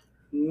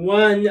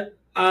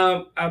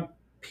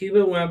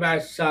 people want to buy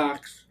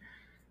socks.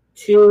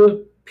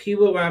 2,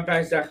 people want to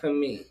buy socks from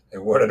me. they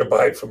wanted to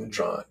buy from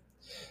John.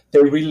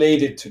 They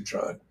related to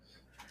John.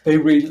 They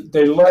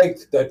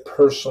liked that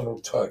personal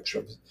touch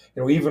of,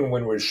 even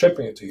when we're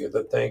shipping it to you,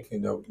 the thank you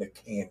note and the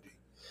candy.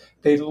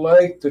 They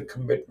liked the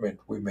commitment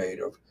we made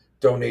of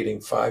donating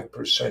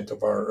 5%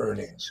 of our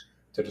earnings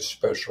to the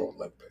Special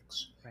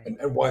Olympics. Right.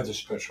 And why the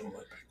Special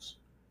Olympics?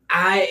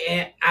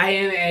 I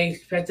am a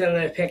Special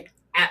Olympic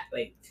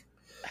athlete.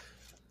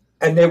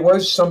 And there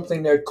was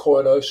something that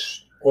caught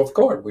us off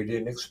guard we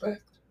didn't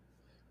expect.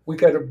 We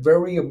got a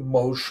very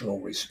emotional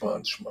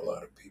response from a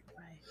lot of people,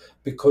 right,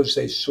 because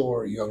they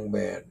saw a young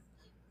man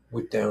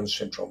with Down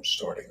syndrome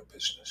starting a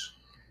business.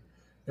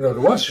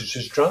 To us, it's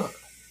just John.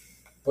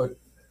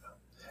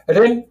 And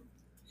then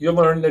you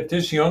learn that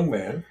this young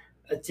man,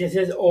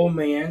 this old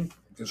man,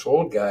 this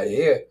old guy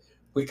here,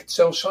 we could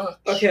sell socks.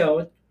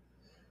 Okay.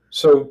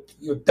 So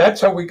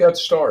that's how we got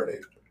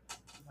started.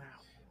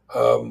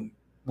 Wow.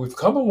 We've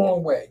come a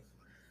long way.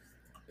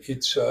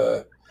 It's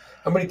how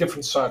many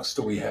different socks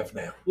do we have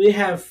now? We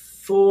have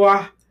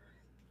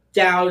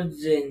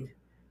 4,000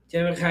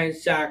 different kinds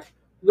of socks,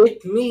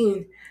 which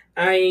means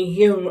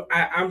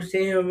I'm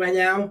sitting here right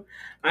now.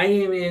 I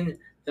am in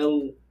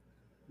the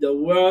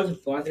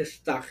world's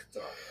largest sock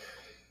store.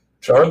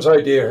 John's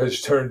idea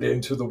has turned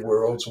into the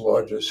world's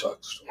largest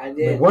sock store. I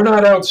mean, we're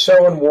not out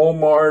selling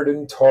Walmart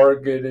and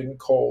Target and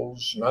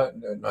Kohl's, not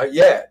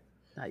yet.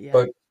 Not yet.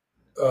 But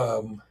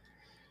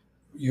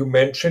you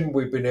mentioned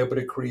we've been able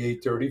to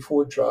create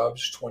 34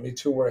 jobs.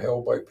 22 are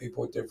held by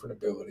people with different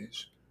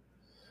abilities.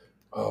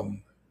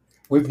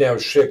 We've now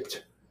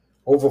shipped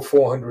over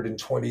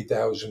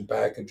 420,000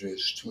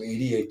 packages to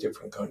 88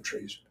 different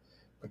countries.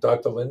 But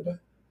Dr.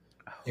 Linda,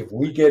 if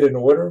we get an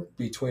order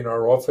between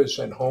our office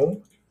and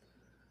home,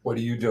 what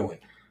are you doing?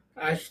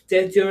 I'm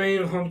still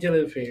doing home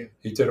delivery.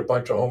 He did a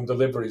bunch of home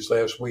deliveries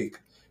last week.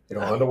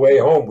 On the way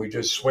home, we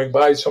just swing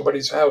by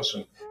somebody's house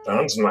and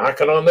John's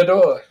knocking on the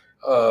door.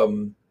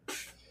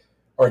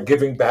 Our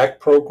Giving Back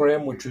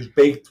program, which is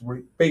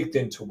baked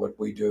into what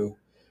we do,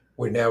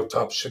 we're now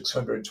top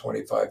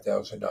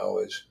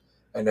 $625,000,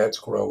 and that's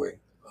growing.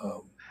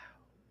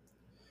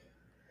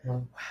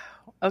 Wow.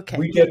 Okay.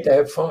 We get to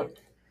have fun.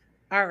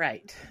 All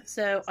right.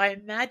 So I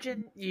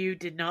imagine you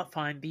did not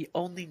find the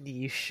only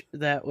niche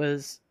that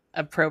was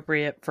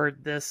appropriate for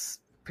this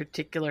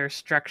particular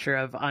structure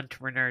of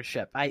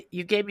entrepreneurship.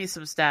 You gave me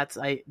some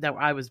stats that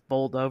I was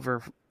bowled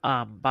over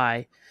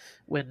by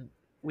when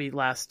we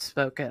last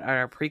spoke at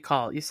our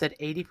pre-call. You said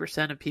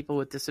 80% of people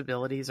with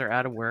disabilities are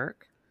out of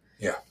work.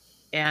 Yeah.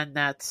 And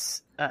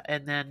that's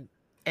and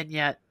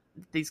yet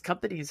these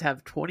companies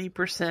have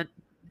 20%.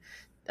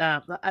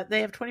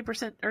 They have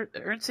 20%.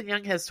 Ernst &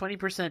 Young has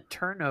 20%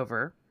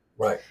 turnover.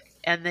 Right.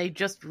 And they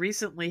just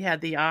recently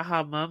had the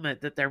aha moment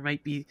that there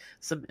might be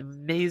some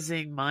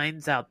amazing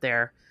minds out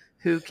there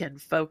who can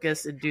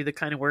focus and do the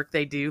kind of work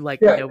they do, like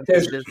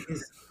business.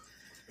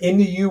 In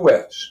the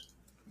U.S.,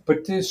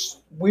 but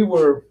we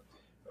were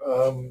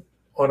on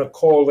a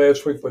call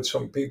last week with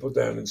some people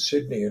down in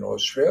Sydney in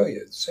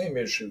Australia, the same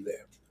issue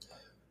there.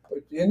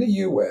 But in the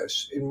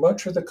U.S., in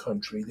much of the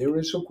country, there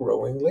is a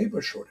growing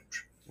labor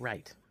shortage.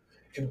 Right.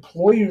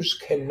 Employers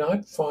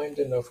cannot find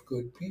enough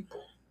good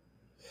people.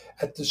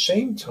 At the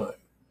same time,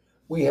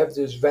 we have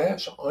this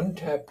vast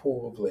untapped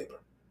pool of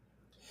labor.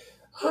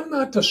 I'm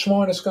not the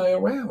smartest guy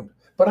around,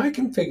 but I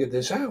can figure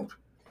this out.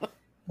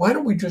 Why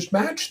don't we just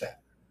match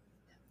that?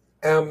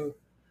 And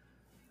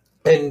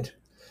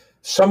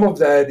some of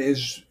that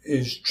is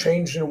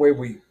changing the way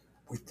we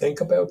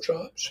think about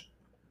jobs,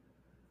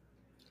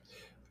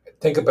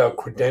 think about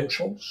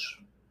credentials,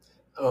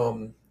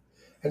 and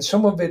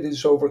some of it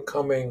is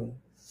overcoming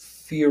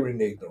fear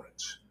and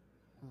ignorance.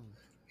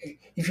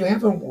 If you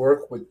haven't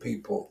worked with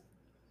people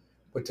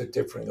with a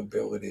different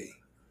ability,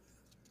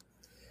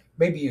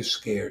 maybe you're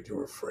scared,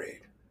 you're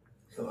afraid.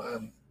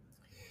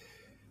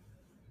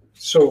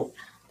 So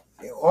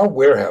our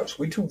warehouse,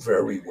 we do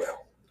very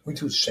well. We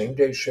do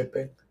same-day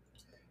shipping.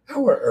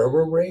 Our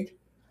error rate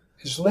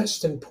is less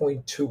than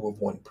 0.2 of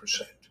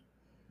 1%.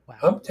 Wow.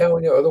 I'm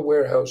telling you, other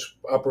warehouse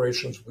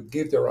operations would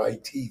give their eye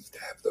teeth to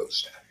have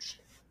those stats.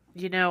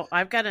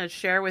 I've got to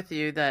share with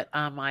you that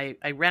I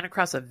ran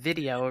across a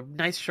video, a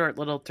nice short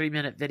little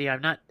 3-minute video.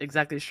 I'm not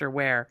exactly sure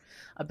where,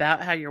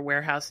 about how your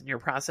warehouse and your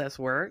process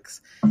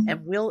works.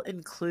 And we'll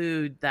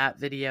include that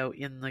video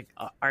in the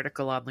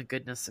article on the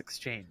Goodness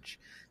Exchange,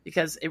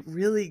 because it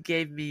really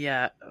gave me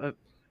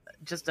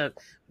just a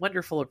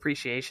wonderful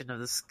appreciation of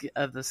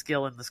the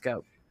skill and the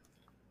scope.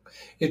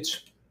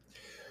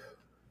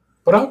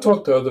 But I'll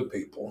talk to other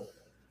people.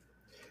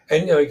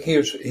 And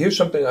here's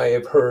something I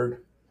have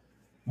heard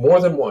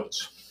more than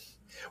once.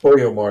 Oh,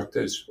 yeah, Mark,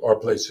 our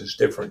place is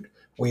different.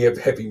 We have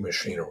heavy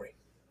machinery.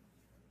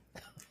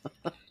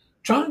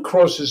 John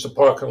crosses the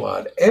parking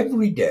lot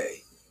every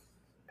day,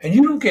 and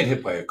you don't get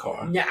hit by a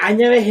car. No, I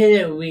never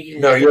hit it weekly.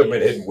 No, you haven't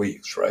been hit in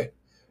weeks, right?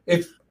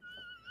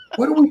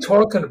 What are we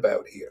talking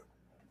about here?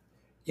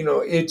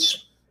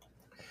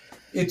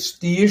 It's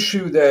the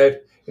issue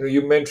that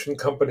you mentioned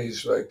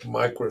companies like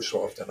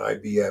Microsoft and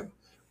IBM,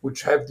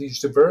 which have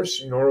these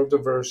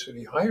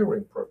neurodiversity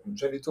hiring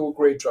programs, and they do a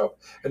great job.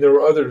 And there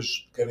are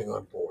others getting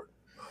on board.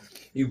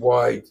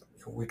 EY,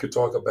 we could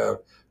talk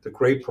about the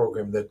great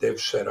program that they've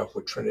set up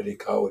with Trinity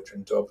College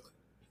in Dublin.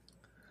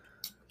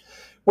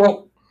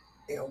 Well,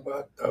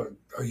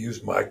 I'll use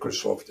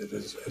Microsoft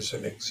as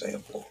an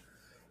example.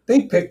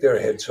 They pick their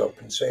heads up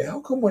and say, how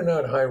come we're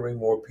not hiring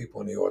more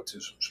people in the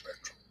autism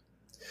spectrum?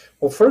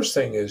 Well, first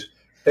thing is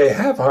they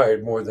have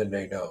hired more than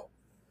they know,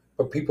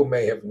 but people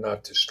may have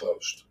not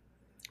disclosed.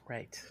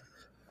 Right.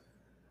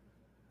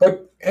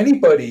 But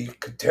anybody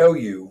could tell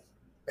you,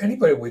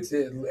 anybody with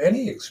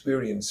any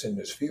experience in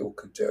this field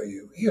could tell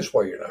you, here's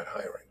why you're not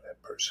hiring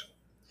that person.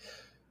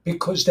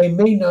 Because they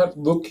may not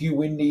look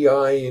you in the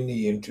eye in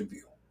the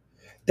interview.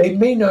 They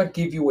may not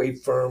give you a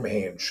firm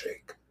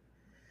handshake.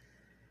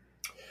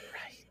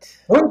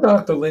 Well,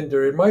 Dr.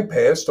 Linder, in my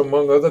past,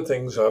 among other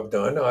things I've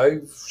done,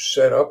 I've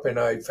set up and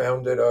I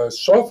founded a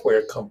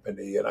software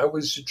company, and I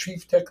was the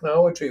chief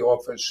technology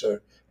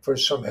officer for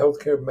some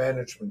healthcare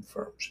management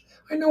firms.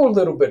 I know a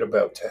little bit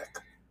about tech.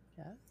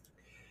 Yeah.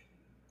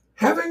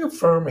 Having a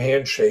firm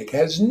handshake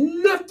has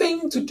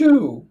nothing to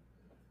do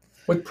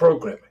with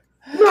programming.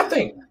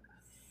 Nothing.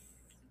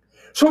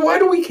 So why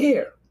do we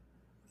care?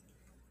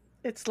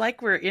 It's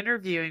like we're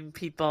interviewing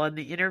people, and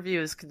the interview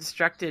is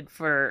constructed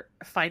for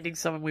finding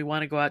someone we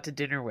want to go out to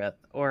dinner with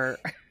or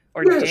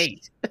yes.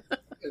 date.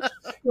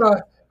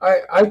 Yes.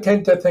 I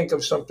tend to think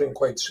of something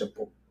quite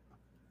simple.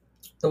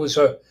 There was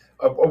a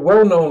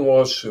well-known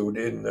lawsuit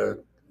in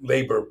the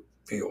labor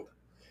field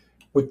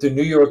with the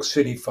New York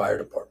City Fire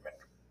Department.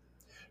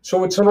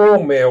 So it's an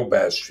all-male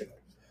bastion.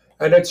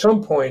 And at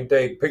some point,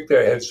 they pick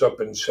their heads up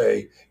and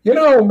say,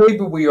 maybe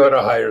we ought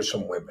to hire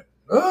some women.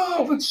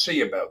 Oh, let's see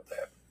about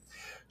that.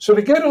 So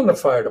to get on the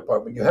fire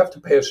department, you have to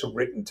pass a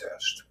written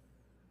test.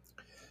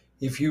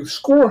 If you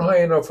score high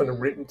enough on the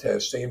written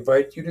test, they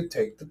invite you to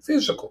take the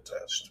physical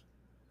test.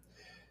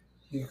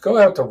 You go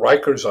out to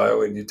Rikers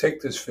Island, you take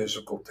this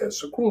physical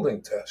test, a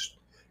grueling test.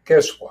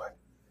 Guess what?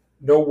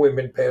 No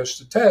women passed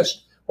the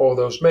test. All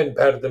those men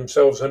patted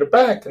themselves on the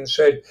back and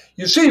said,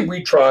 you see,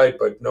 we tried,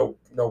 but no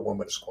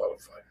woman is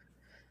qualified.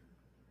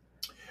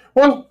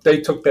 Well,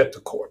 they took that to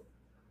court.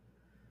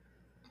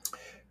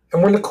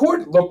 And when the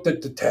court looked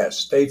at the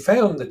test, they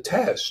found the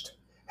test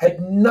had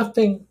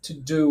nothing to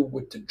do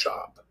with the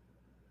job.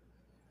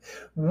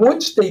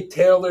 Once they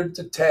tailored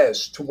the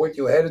test to what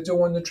you had to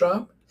do on the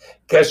job,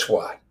 guess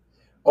what?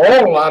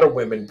 A lot of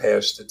women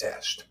passed the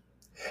test.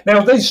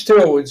 Now, it's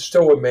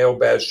still a male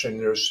bastion.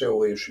 There are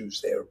still issues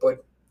there,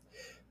 but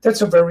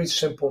that's a very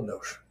simple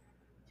notion.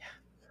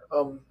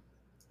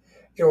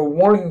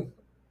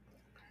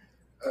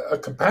 A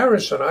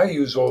comparison I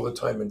use all the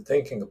time in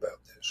thinking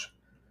about this,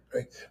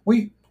 right?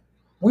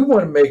 We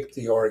want to make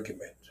the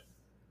argument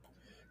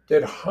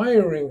that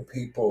hiring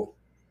people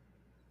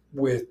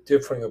with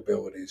differing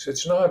abilities,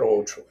 it's not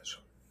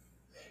altruism.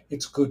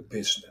 It's good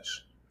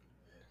business.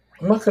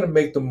 I'm not going to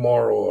make the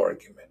moral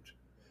argument.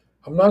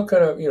 I'm not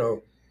going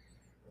to,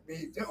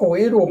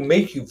 it'll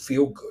make you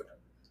feel good.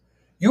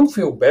 You'll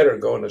feel better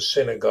going to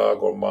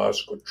synagogue or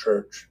mosque or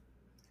church.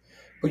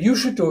 But you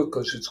should do it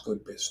because it's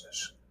good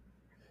business.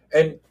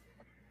 And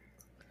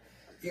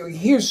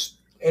here's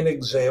an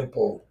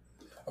example,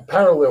 a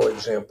parallel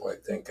example, I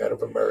think, out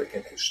of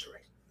American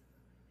history.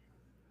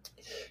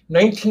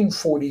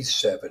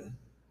 1947,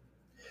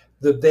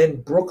 the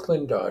then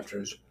Brooklyn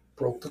Dodgers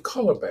broke the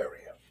color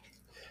barrier,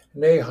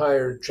 and they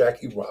hired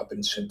Jackie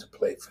Robinson to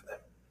play for them.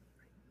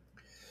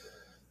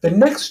 The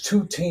next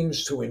two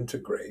teams to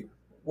integrate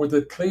were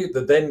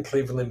the then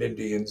Cleveland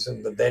Indians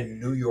and the then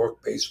New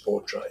York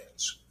Baseball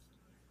Giants.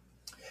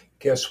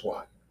 Guess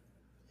what?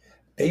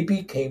 They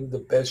became the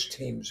best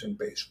teams in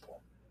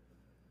baseball.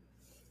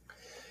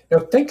 Now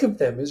think of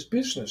them as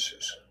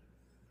businesses.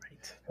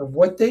 Right. And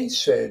what they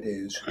said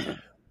is,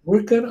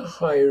 we're going to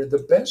hire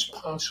the best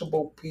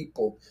possible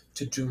people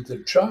to do the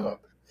job.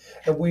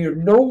 And we are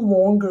no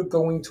longer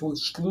going to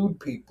exclude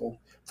people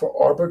for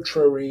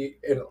arbitrary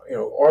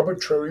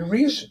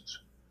reasons.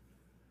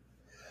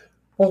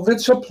 Well,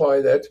 let's apply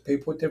that to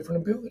people with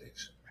different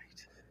abilities.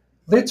 Right.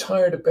 Let's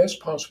hire the best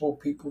possible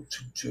people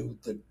to do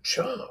the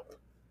job.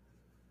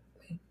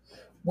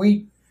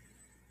 We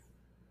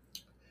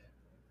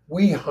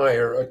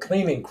hire a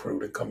cleaning crew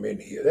to come in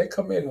here. They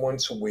come in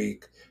once a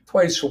week,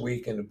 twice a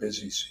week in the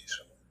busy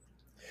season.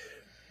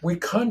 We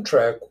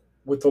contract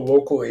with the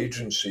local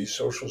agency,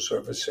 social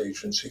service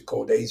agency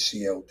called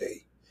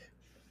ACLD.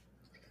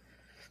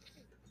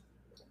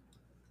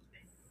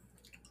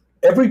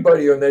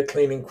 Everybody on that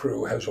cleaning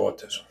crew has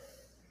autism.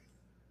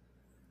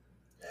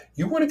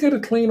 You want to get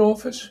a clean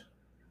office?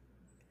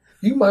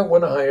 You might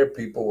want to hire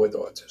people with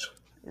autism.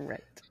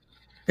 Right.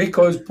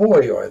 Because,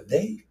 boy, are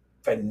they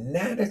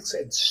fanatics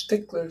and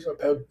sticklers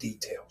about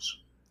details,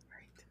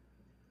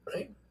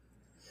 right?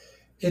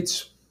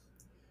 It's,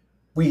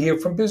 we hear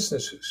from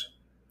businesses,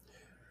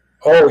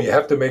 oh, you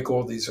have to make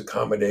all these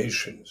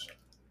accommodations.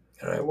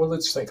 All right, well,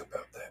 let's think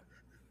about that.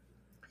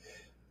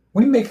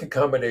 We make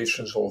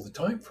accommodations all the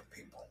time for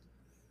people.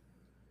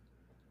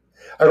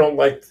 I don't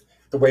like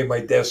the way my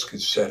desk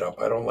is set up.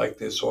 I don't like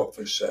this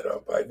office set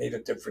up. I need a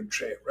different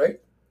chair, right?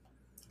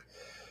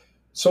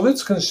 So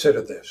let's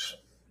consider this.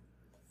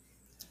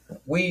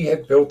 We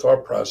have built our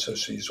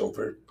processes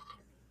over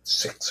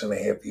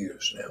 6.5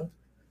 years now.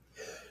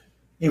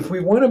 If we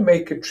want to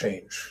make a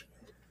change,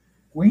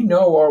 we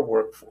know our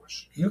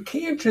workforce. You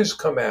can't just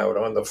come out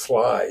on the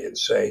fly and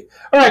say,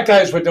 all right,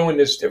 guys, we're doing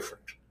this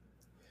different.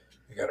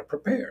 You got to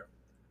prepare.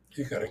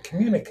 You got to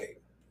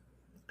communicate.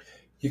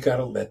 You got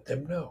to let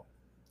them know.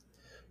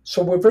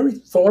 So we're very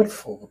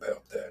thoughtful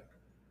about that.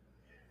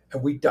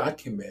 And we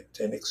document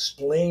and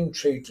explain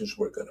changes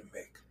we're going to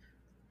make.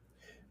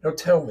 Now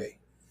tell me,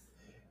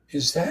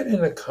 is that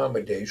an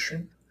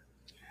accommodation?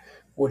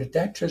 Or did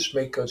that just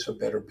make us a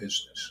better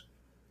business?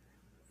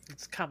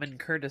 It's common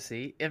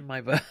courtesy in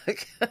my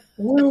book.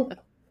 Well,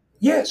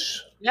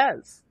 yes.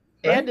 Yes.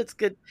 Right? And it's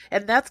good.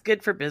 And that's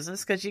good for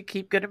business because you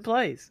keep good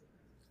employees.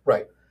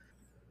 Right.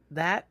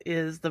 That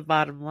is the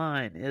bottom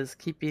line, is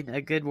keeping a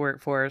good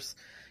workforce,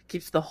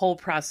 keeps the whole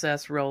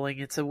process rolling.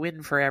 It's a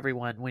win for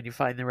everyone when you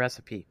find the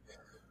recipe.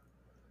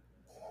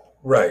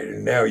 Right.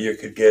 And now you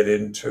could get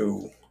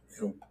into,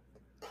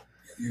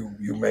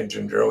 you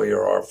mentioned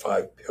earlier our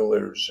 5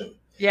 pillars. And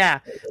yeah,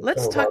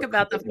 let's talk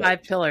about the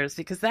 5 pillars,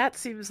 because that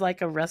seems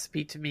like a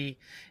recipe to me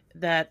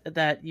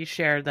that you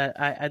share that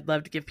I'd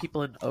love to give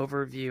people an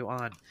overview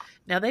on.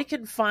 Now, they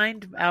can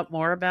find out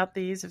more about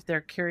these if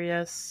they're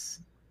curious.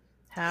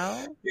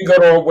 How? You go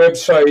to our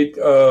website.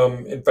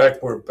 In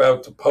fact, we're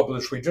about to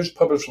publish, we just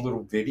published a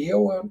little video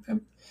on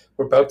them.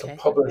 We're about to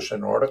publish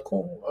an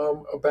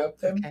article about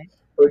them. Okay.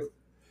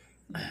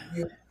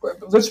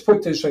 But let's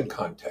put this in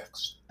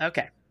context.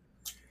 Okay.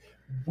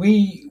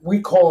 We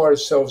call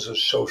ourselves a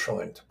social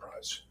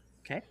enterprise.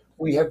 Okay.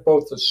 We have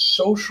both a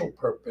social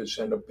purpose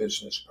and a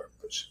business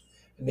purpose,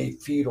 and they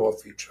feed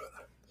off each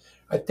other.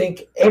 I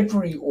think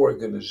every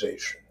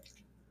organization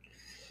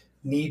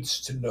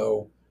needs to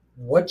know,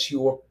 what's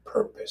your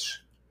purpose?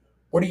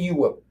 What are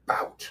you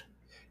about?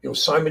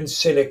 Simon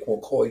Sinek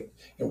will call it,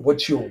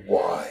 what's your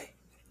why?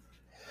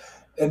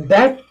 And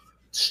that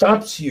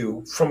stops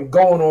you from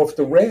going off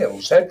the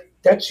rails.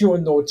 That's your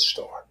North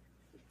Star.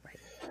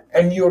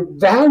 And your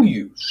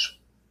values,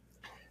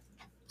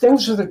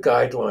 those are the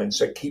guidelines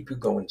that keep you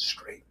going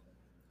straight.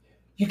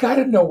 You got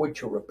to know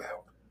what you're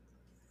about.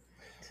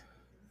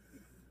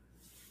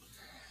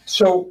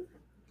 So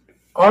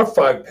our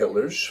 5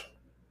 pillars,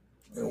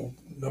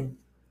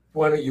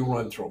 why don't you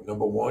run through them?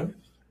 Number 1?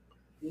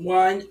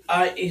 1,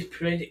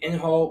 experience and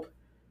hope.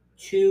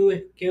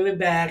 2, give it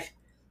back.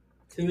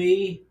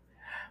 3,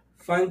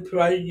 find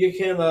project you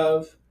can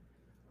love.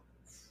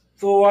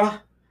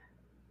 4,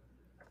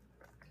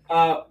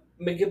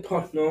 make it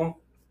personal.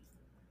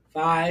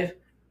 5,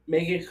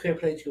 make it a clear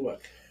place to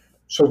work.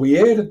 So we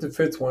added the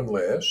 5th one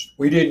last.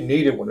 We didn't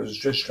need it when it was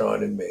just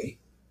John and me.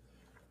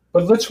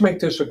 But let's make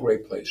this a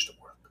great place to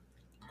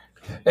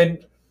work.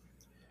 And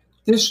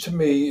this, to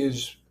me,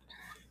 is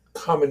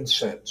common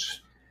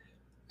sense.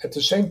 At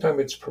the same time,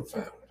 it's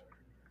profound.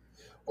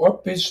 Our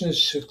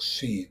business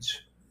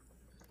succeeds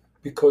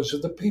because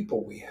of the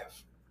people we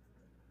have.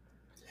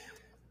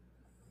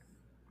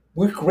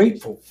 We're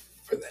grateful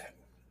for that.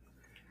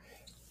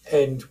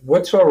 And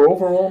what's our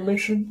overall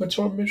mission? What's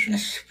our mission?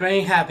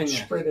 Spreading happiness.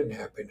 Spreading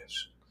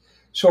happiness.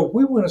 So if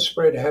we want to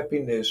spread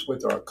happiness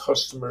with our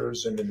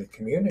customers and in the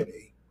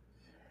community,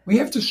 we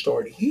have to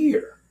start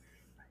here.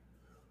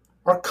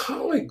 Our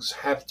colleagues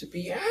have to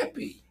be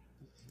happy.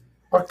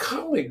 Our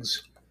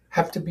colleagues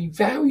have to be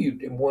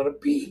valued and want to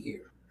be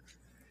here.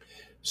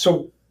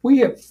 So we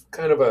have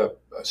kind of a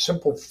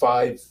simple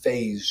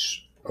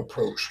 5-phase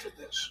approach to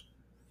this.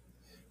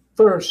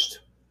 First,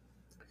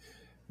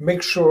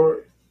 make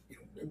sure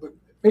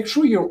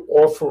you're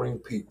offering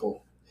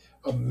people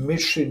a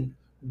mission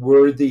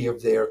worthy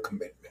of their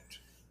commitment.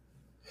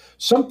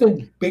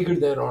 Something bigger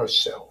than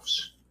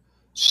ourselves.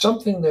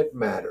 Something that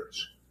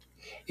matters.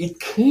 It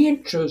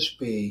can't just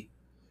be,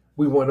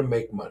 we want to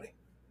make money.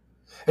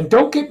 And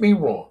don't get me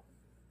wrong.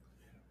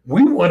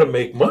 We want to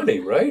make money,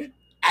 right?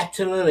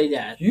 Absolutely,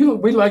 Dad.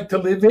 We like to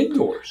live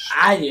indoors.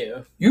 I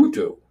do. You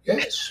do,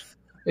 yes.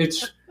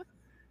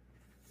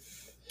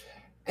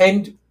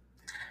 And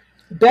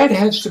that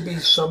has to be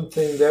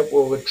something that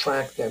will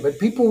attract them. And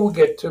people will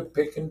get to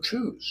pick and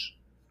choose.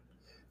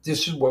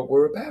 This is what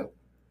we're about.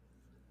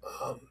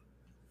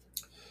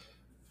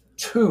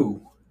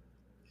 2,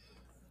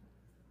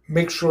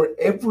 make sure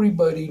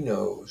everybody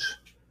knows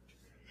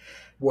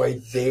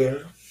why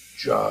their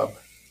job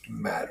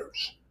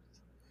matters.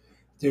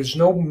 There's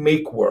no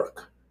make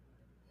work.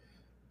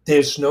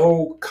 There's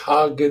no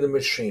cog in the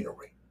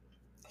machinery.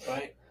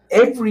 Right.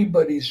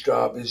 Everybody's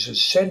job is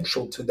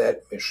essential to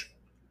that mission.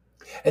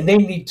 And they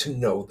need to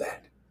know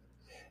that.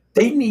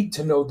 They need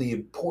to know the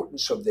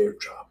importance of their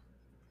job.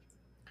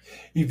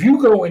 If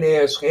you go and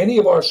ask any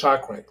of our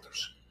sock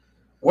wranglers,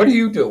 what are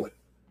you doing?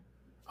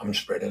 I'm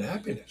spreading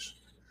happiness.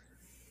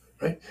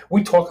 Right?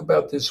 We talk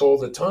about this all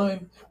the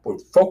time. We're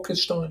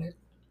focused on it.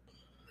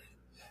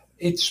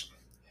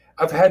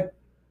 I've had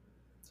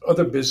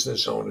other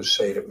business owners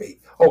say to me,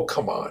 "Oh,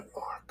 come on,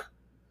 Mark.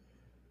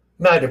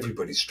 Not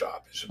everybody's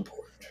job is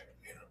important."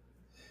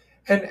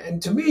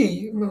 And to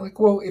me, I'm like,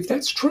 well, if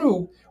that's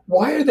true,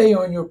 why are they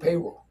on your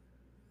payroll?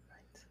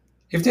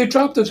 If their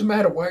job doesn't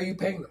matter, why are you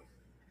paying them?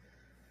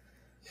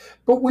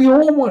 But we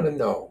all want to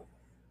know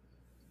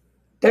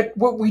that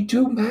what we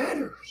do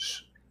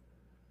matters.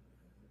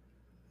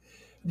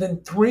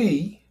 Then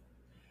 3,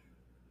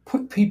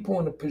 put people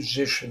in a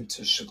position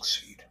to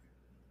succeed.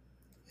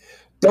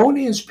 Don't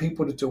ask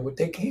people to do what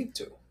they can't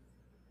do.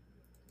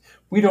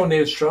 We don't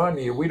ask John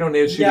here. We don't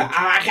ask you. Yeah,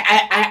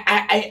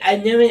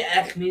 I never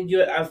asked me to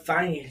do a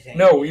financing.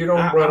 No, you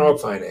don't run our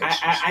finances.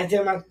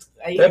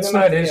 That's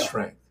not his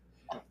strength.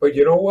 But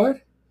you know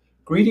what?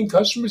 Greeting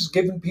customers,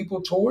 giving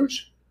people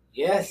tours.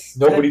 Yes.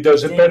 Nobody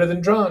does it better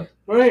than John.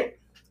 Right.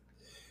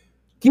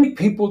 Give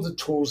people the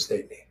tools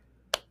they need.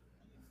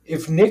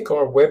 If Nick,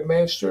 our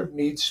webmaster,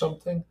 needs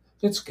something,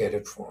 let's get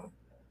it for him.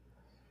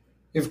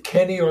 If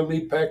Kenny, our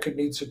lead packer,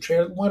 needs a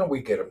chair, why don't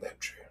we get him that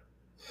chair?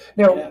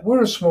 Now,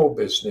 we're a small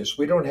business.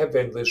 We don't have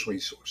endless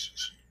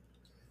resources.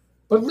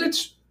 But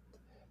let's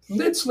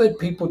let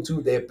people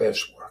do their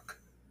best work.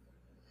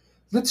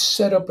 Let's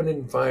set up an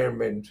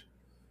environment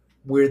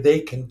where they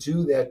can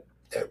do that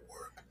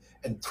work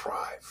and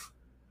thrive.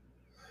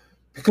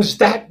 Because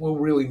that will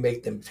really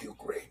make them feel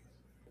great.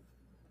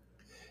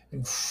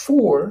 And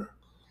 4,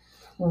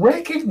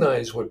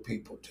 recognize what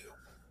people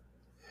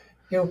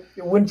do.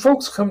 When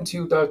folks come to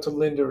you, Dr.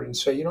 Linda, and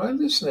say, I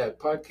listened to that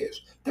podcast.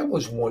 That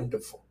was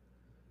wonderful.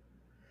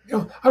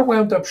 I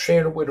wound up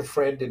sharing it with a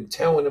friend and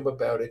telling him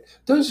about it.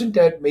 Doesn't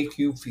that make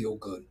you feel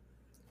good?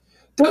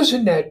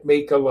 Doesn't that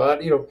make a lot,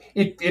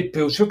 it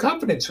builds your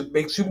confidence. It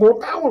makes you more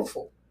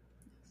powerful.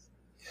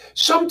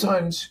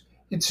 Sometimes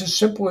it's as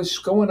simple as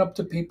going up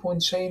to people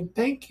and saying,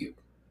 thank you.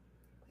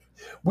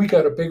 We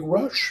got a big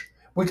rush.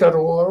 We got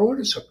all our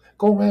orders up.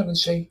 Go around and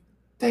say,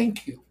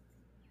 thank you.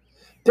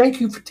 Thank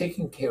you for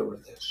taking care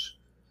of this.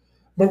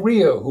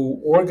 Maria, who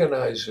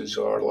organizes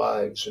our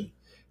lives,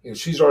 and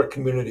she's our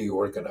community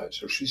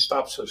organizer. She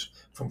stops us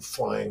from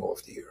flying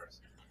off the earth.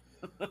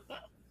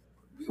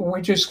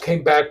 We just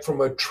came back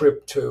from a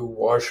trip to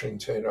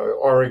Washington,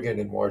 Oregon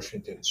and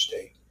Washington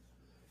State.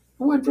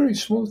 It went very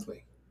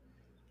smoothly.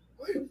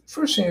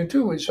 First thing I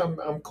do is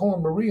I'm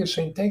calling Maria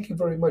saying, thank you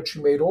very much.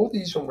 You made all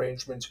these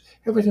arrangements.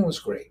 Everything was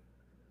great.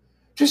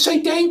 Just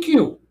say thank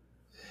you.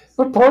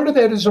 But part of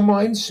that is a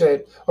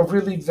mindset of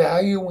really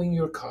valuing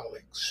your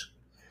colleagues,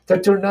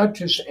 that they're not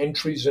just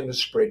entries in a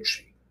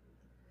spreadsheet.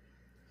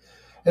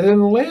 And then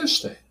the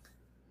last thing,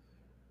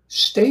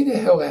 stay the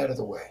hell out of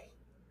the way.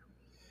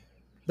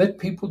 Let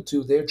people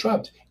do their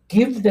jobs.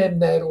 Give them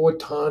that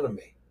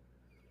autonomy.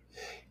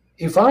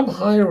 If I'm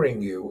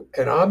hiring you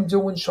and I'm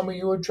doing some of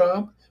your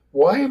job,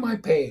 why am I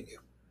paying you?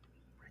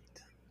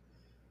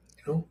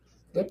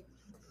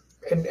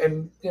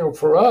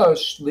 For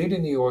us,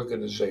 leading the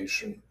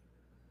organization,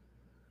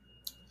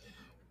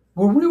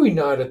 we're really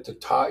not at the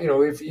top.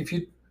 If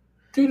you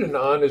did an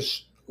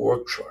honest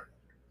org chart,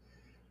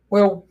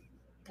 well,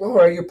 all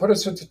right, you put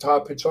us at the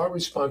top. It's our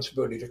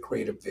responsibility to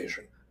create a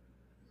vision.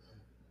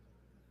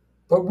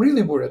 But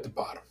really, we're at the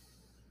bottom.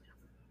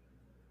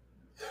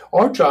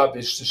 Our job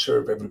is to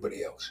serve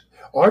everybody else.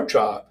 Our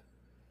job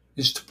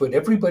is to put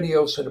everybody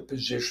else in a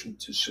position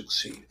to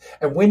succeed.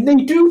 And when they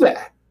do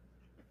that,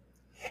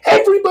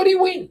 everybody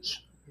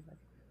wins.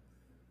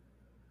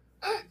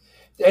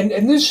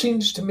 And this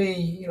seems to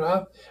me,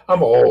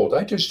 I'm old.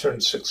 I just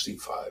turned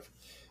 65.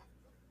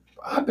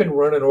 I've been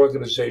running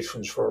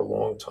organizations for a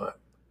long time.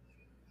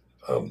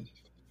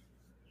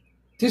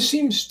 This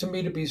seems to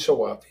me to be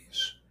so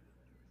obvious.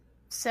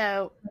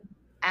 So,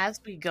 as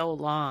we go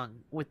along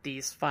with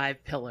these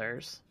 5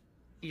 pillars,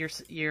 you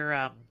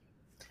run.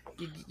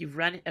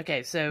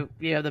 Okay, so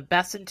you have the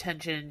best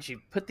intentions.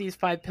 You put these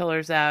 5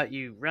 pillars out.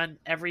 You run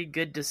every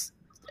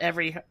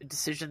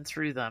decision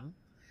through them.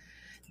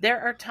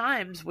 There are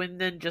times when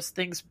then just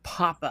things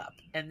pop up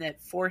and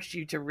that force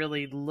you to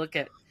really look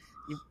at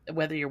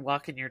whether you're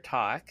walking your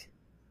talk.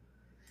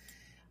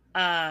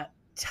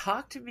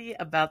 Talk to me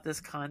about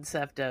this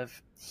concept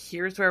of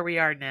here's where we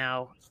are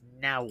now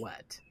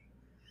what?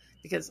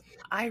 Because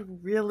I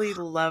really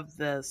love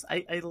this.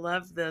 I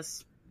love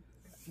this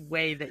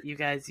way that you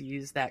guys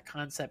use that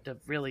concept of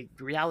really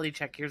reality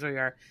check. Here's where we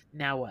are,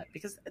 now what?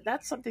 Because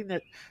that's something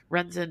that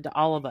runs into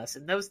all of us.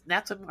 And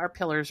that's when our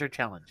pillars are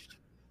challenged.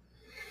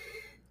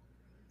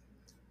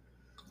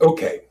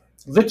 Okay,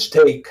 let's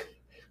take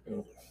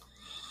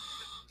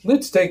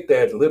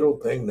that little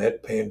thing,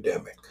 that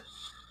pandemic,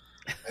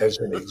 as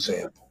an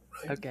example.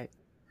 Right? Okay.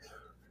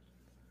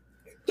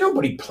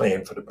 Nobody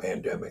planned for the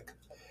pandemic.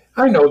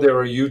 I know there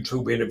are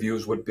YouTube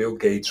interviews with Bill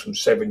Gates from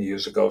 7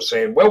 years ago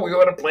saying, well, we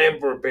ought to plan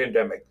for a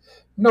pandemic.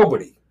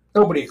 Nobody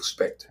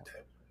expected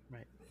that.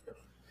 Right.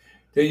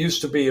 There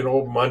used to be an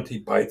old Monty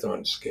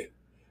Python skit.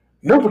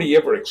 Nobody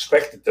ever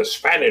expected the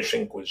Spanish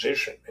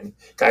Inquisition, and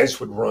guys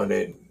would run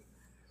in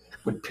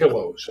with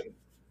pillows and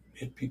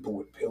hit people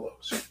with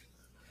pillows.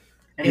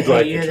 You'd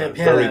like it, John.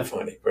 Very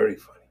funny, very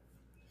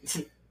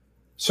funny.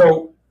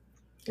 So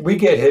we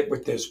get hit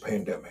with this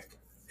pandemic.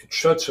 It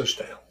shuts us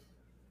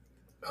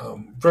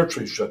down,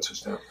 virtually shuts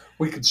us down.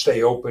 We could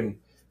stay open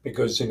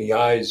because in the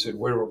eyes that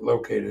we're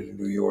located in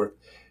New York,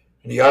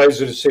 in the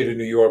eyes of the state of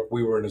New York,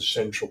 we were an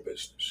essential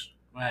business.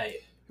 Right.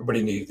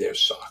 Everybody needed their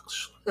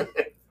socks.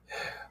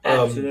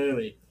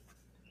 Absolutely.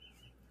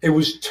 It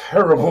was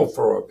terrible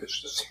for our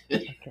business.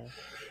 Okay.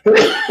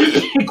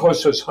 It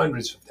cost us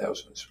hundreds of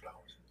thousands of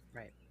dollars.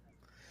 Right.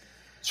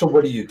 So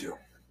what do?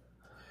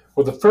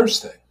 Well, the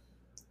first thing,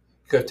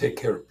 you got to take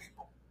care of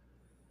people.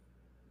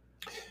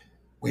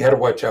 We had to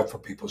watch out for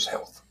people's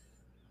health.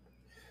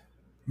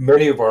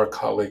 Many of our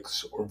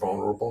colleagues are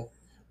vulnerable.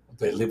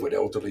 They live with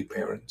elderly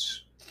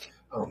parents.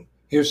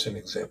 Here's an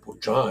example.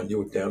 John,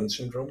 you have Down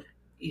syndrome?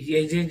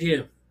 Yes, I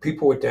do.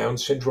 People with Down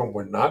syndrome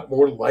were not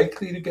more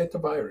likely to get the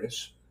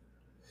virus,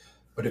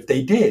 but if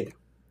they did,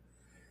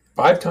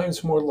 5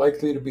 times more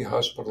likely to be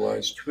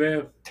hospitalized,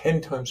 True.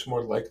 10 times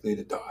more likely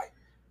to die.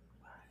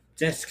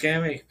 That's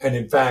scary. And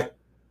in fact,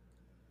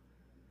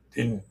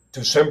 in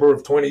December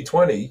of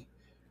 2020,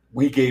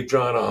 we gave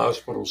John a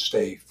hospital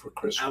stay for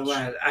Christmas.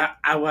 I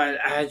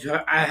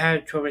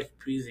had trouble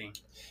breathing.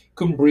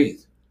 Couldn't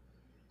breathe.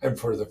 And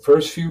for the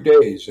first few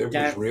days, it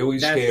was really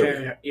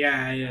scary.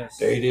 Yeah, yes.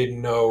 They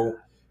didn't know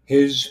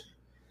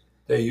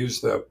they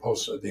used the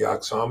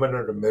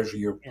oximeter to measure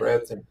your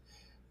breath, and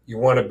you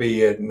want to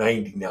be at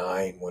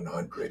 99,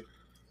 100.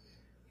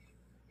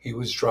 He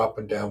was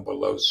dropping down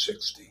below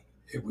 60.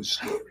 It was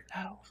scary.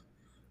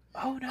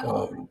 Oh,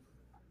 no.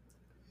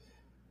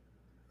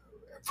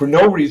 For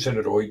no reason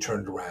at all, he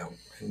turned around.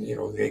 And,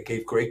 they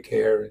gave great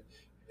care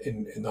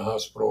in the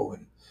hospital.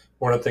 And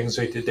one of the things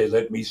they did, they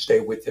let me stay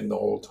with him the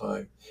whole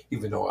time,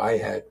 even though I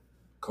had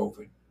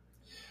COVID.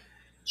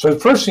 So the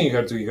first thing you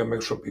got to do, you got to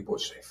make sure people are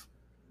safe.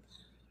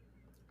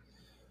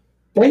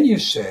 Then you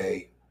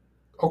say,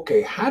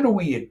 okay, how do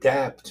we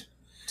adapt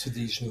to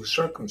these new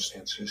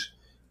circumstances,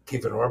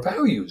 given our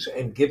values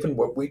and given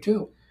what we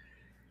do?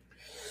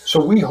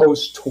 So we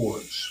host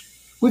tours.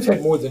 We've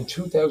had more than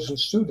 2,000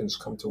 students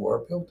come to our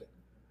building.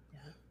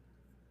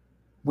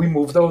 We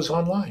move those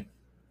online.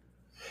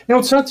 Now,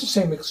 it's not the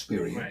same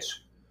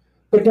experience,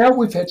 but now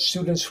we've had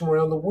students from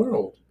around the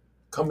world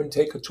come and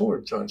take a tour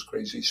of John's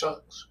Crazy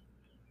Socks.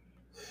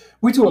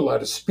 We do a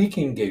lot of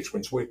speaking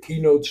engagements. We're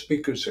keynote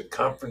speakers at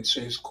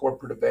conferences,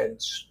 corporate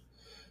events.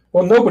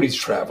 Well, nobody's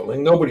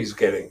traveling. Nobody's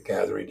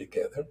gathering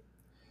together.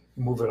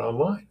 Move it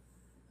online.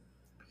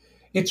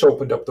 It's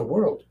opened up the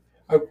world.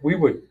 We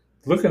were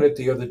looking at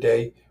the other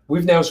day.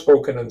 We've now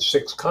spoken on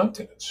 6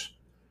 continents.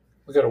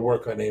 We got to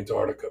work on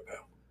Antarctica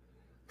now.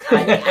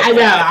 I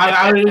know.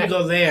 I didn't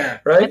go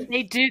there. Right? But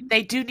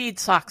they do need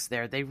socks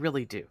there. They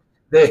really do.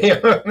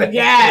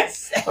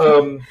 Yes.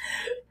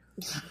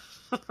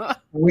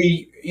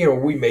 We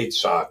made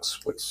socks,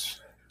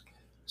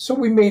 so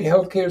we made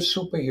healthcare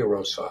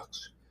superhero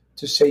socks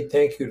to say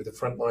thank you to the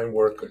frontline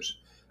workers.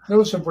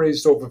 Those have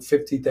raised over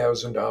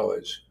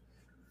 $50,000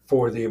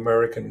 for the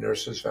American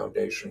Nurses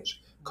Foundation's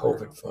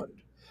COVID fund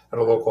at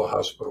a local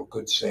hospital,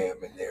 Good Sam,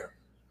 and their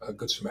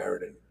Good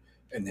Samaritan,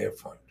 and their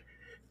fund.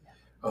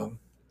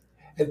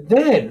 And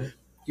then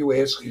you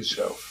ask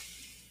yourself,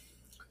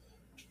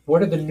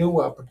 what are the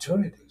new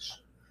opportunities?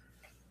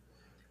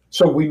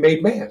 So we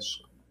made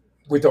masks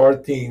with our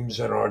themes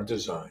and our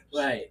designs.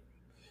 Right.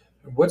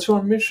 And what's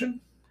our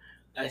mission?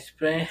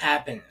 Spread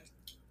happiness.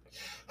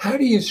 How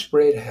do you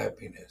spread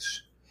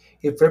happiness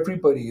if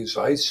everybody is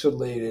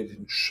isolated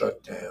and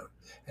shut down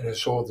and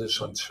there's all this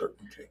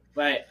uncertainty?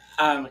 Right.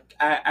 I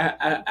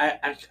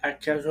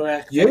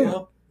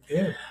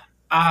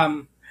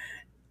Yeah.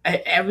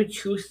 Every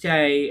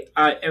Tuesday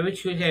at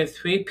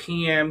 3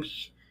 p.m.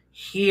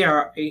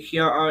 here in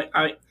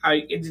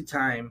the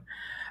time,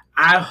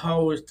 I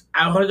host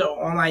an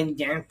online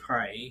dance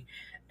party,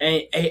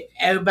 and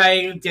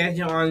everybody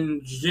dancing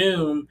on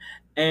Zoom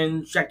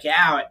and check it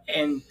out,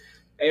 and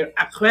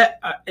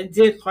it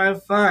did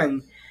quite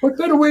fun. What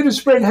better way to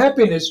spread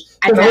happiness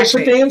than host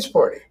a dance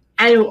party?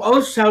 And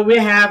also we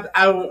have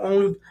our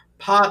own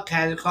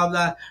podcast called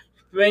the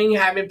Spring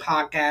Happy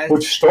Podcast,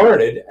 which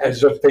started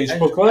as a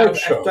Facebook Live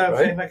show,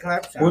 right?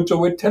 We'll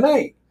do it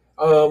tonight.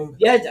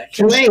 That's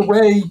just a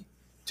way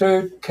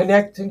to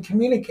connect and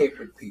communicate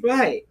with people.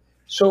 Right.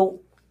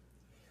 So,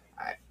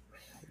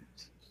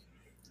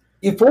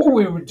 if all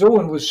we were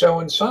doing was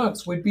selling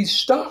socks, we'd be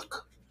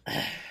stuck.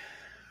 Right.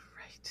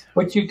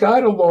 But you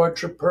got a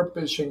larger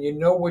purpose, and you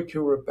know what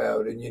you're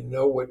about, and you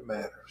know what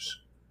matters.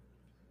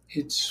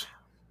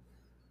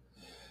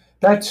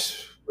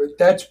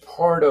 That's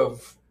part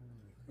of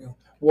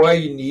why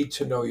you need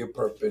to know your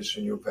purpose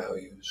and your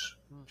values.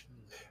 I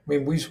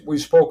mean, we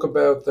spoke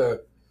about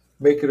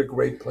make it a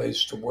great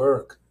place to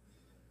work.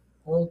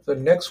 Well, the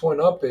next one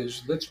up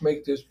is let's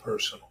make this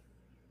personal.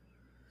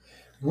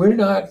 We're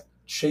not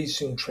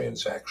chasing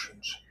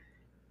transactions.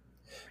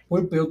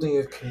 We're building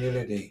a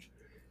community.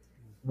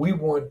 We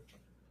want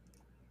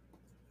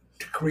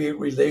to create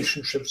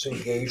relationships,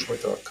 engage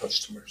with our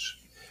customers.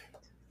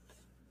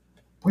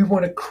 We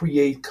want to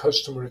create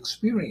customer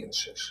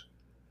experiences.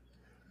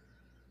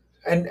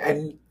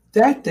 And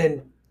that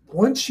then,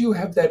 once you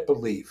have that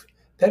belief,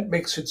 that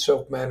makes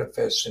itself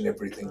manifest in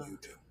everything you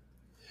do.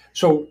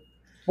 So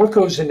what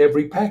goes in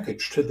every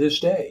package to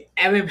this day?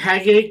 Every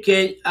package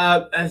get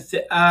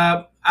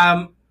a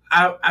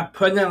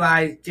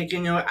personalized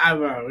chicken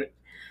arrow,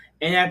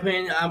 and I put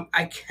in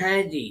a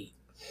candy.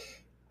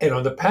 And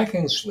on the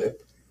packing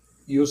slip,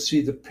 you'll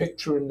see the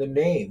picture and the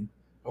name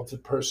of the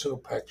person who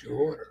packed your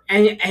order.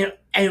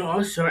 And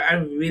also,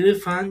 I'm really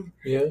fun.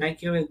 Yeah. I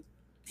give a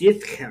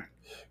discount.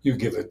 You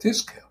give a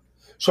discount.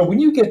 So when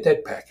you get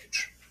that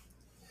package,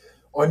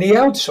 on the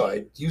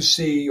outside, you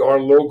see our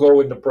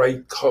logo in the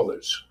bright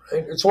colors,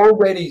 right? It's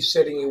already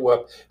setting you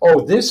up.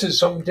 Oh, this is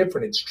something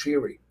different. It's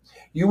cheery.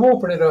 You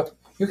open it up,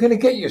 you're going to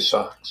get your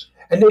socks.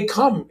 And they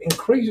come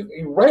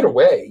increasingly right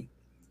away.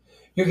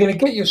 You're going to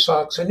get your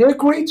socks, and they're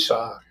great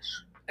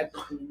socks.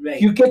 Great.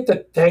 You get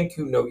the thank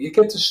you note. You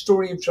get the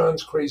story of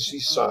John's crazy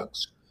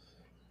socks.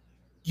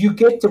 You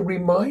get the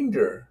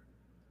reminder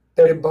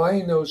that in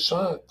buying those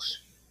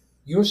socks,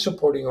 you're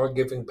supporting our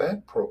Giving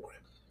Back program.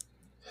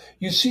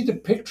 You see the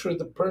picture of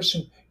the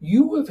person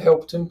you have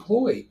helped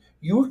employ.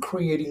 You are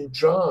creating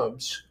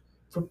jobs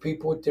for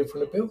people with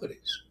different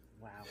abilities.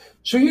 Wow.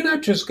 So you're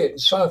not just getting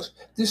socks.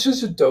 This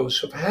is a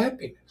dose of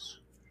happiness.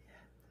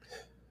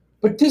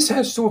 But this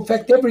has to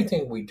affect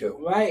everything we do.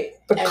 Right.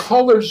 The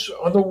colors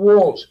on the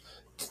walls,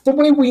 the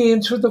way we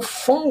answer the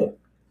phone.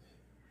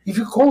 If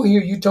you call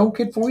here, you don't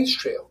get voice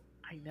trail.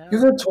 I know.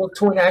 You're going to talk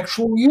to an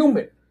actual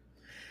human.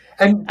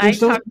 And I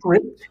there's no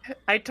script.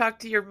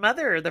 talked to your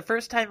mother. The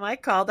first time I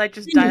called, I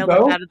just There you dialed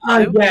go. it out of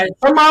the blue. Yes.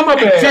 Her mama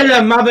bear. Tell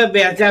her mama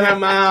bear, tell my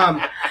mom.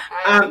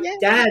 Yeah.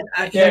 Dad,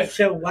 I can't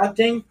say one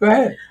thing Go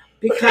ahead.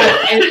 because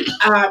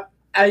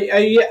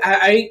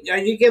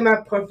you get my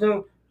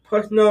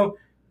personal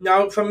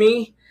note from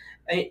me.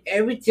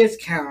 Every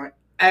discount,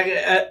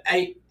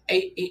 I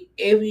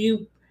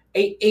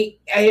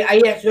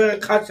ask the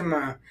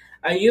customer,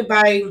 are you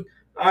buying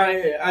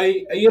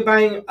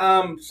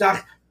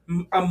socks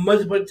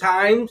multiple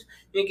times?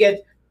 You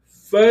get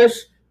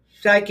first,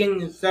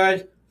 second,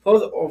 third,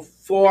 fourth, or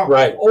fourth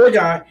Right.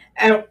 order,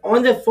 and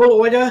on the fourth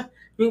order,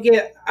 you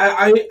get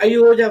are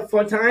you order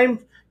 4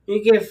 times?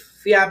 You get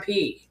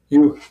VIP.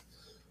 You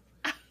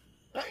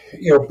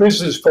know,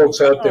 business folks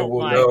out there Oh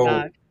will my know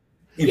God.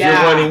 if Yeah.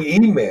 you're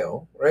running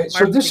email, right?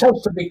 So this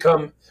has to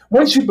become,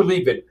 once you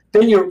believe it,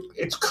 then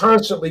it's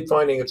constantly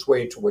finding its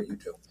way into what you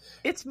do.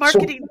 It's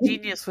marketing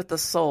genius with the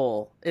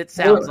soul, it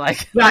sounds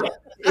like. Right.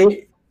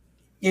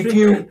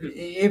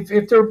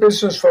 If there are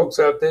business folks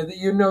out there that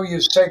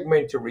you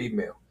segment your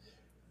email.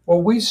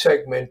 Well, we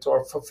segment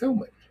our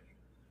fulfillment.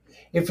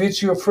 If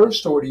it's your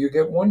first order, you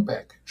get one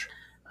package.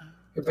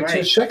 If it's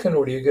your Right. second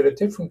order, you get a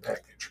different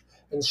package,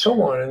 and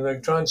so on. And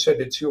like John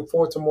said, it's your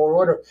fourth or more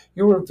order,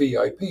 you're a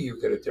VIP, you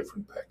get a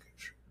different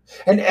package.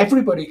 And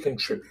everybody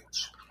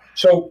contributes.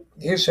 So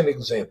here's an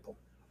example.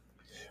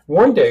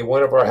 One day,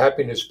 one of our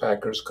happiness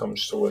packers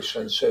comes to us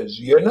and says,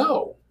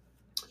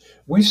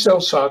 we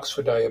sell socks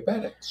for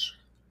diabetics.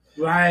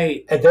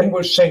 Right. And then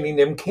we're sending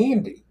them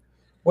candy.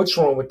 What's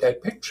wrong with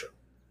that picture?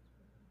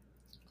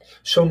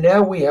 So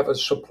now we have a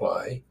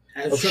supply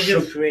And of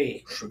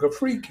sugar-free.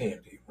 sugar-free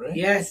candy, right?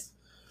 Yes.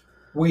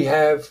 We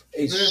have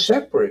a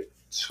separate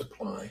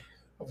supply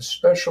of a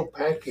special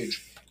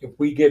package if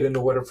we get an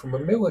order from a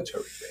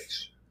military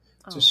base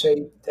to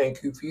say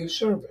thank you for your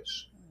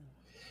service.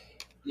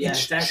 Yes,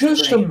 It's that's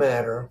just great. a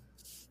matter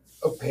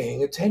of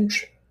paying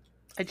attention.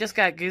 I just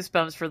got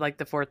goosebumps for like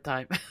the 4th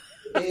time.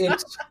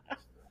 It's,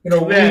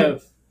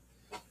 Rev.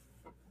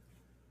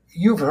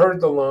 you've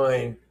heard the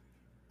line,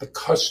 the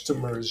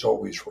customer is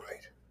always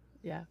right.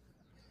 Yeah.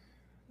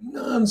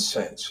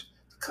 Nonsense.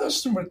 The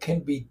customer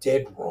can be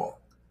dead wrong.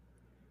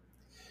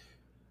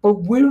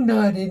 But we're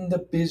not in the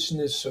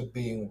business of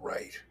being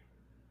right.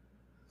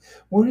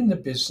 We're in the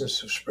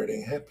business of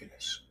spreading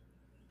happiness.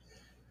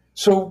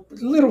 So,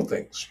 little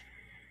things.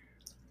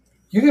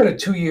 You got a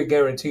 2-year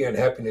guarantee on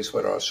happiness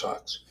with our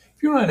socks.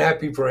 If you're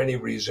unhappy for any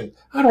reason,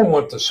 I don't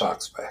want the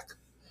socks back.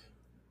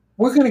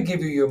 We're going to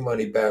give you your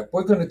money back.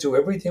 We're going to do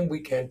everything we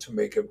can to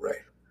make it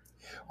right.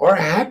 Our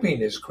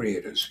happiness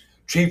creators,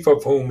 chief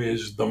of whom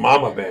is the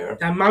mama bear.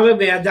 The mama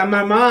bear, the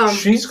my mom.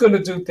 She's going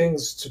to do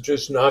things to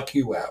just knock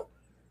you out.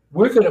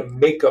 We're going to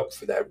make up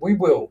for that. We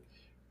will.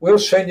 We'll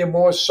send you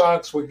more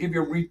socks. We'll give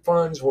you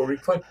refunds. We'll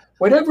refund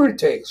whatever it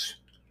takes.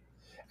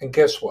 And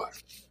guess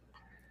what?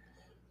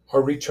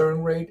 Our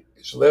return rate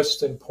is less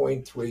than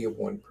 0.3 of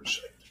 1%.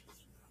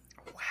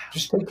 Wow.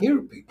 Just take care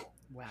of people.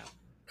 Wow.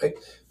 Right?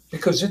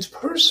 Because it's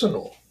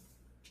personal.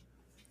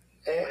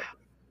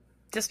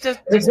 Just to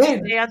And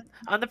then- stay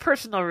on the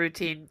personal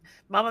routine,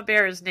 Mama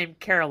Bear is named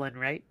Carolyn,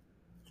 right?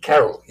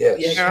 Carol, yes.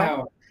 Yes, Carol?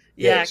 how?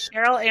 Yes.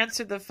 Yeah, Carol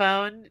answered the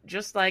phone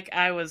just like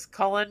I was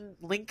calling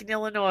Lincoln,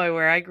 Illinois,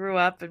 where I grew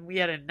up, and we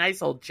had a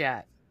nice old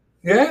chat.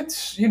 Yeah,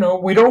 it's,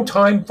 we don't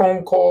time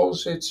phone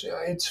calls. It's,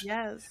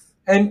 Yes.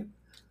 and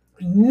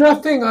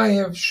nothing I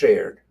have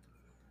shared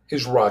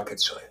is rocket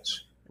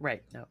science.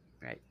 Right. No.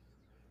 Right.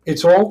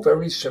 It's all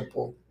very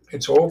simple.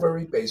 It's all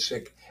very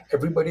basic.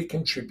 Everybody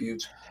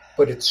contributes,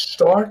 but it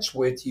starts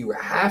with you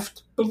have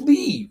to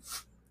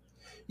believe.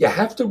 You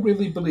have to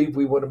really believe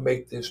we want to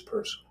make this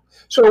personal.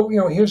 So,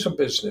 here's a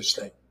business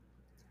thing.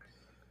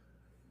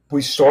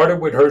 We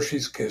started with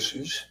Hershey's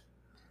Kisses.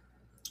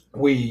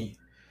 We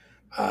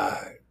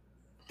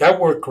that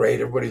worked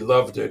great. Everybody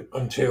loved it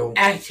until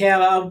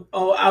Actually,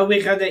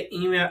 we got the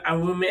email. A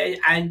woman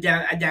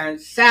down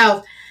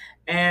south,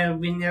 and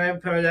we never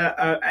put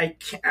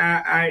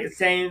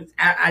saying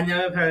I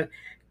never put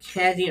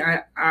candy.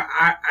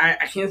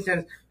 I can't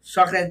send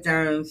chocolate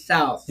down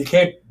south. you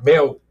can't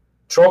mail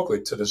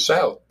chocolate to the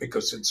South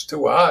because it's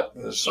too hot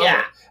in the summer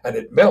Yeah. and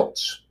it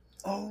melts.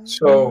 Oh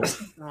So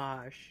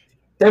gosh.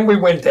 then we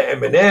went to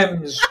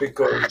M&M's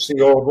because the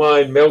old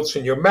line melts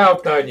in your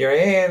mouth, not in your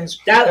hands.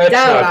 That's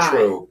not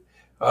true.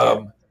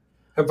 And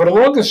for the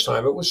longest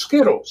time, it was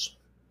Skittles.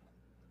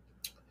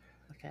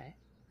 Okay.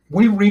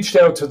 We reached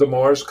out to the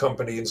Mars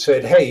company and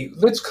said, hey,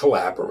 let's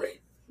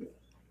collaborate.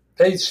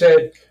 They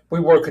said,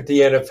 we work at the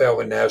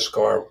NFL and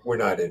NASCAR. We're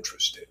not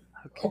interested.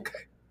 Okay.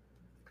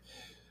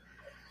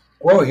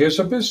 Well, here's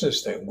a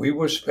business thing. We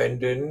were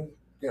spending,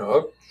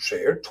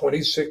 shared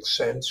 26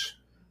 cents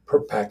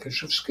per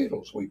package of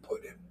Skittles we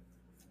put in.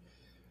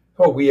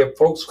 Oh, we have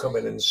folks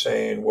coming in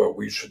saying, well,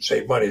 we should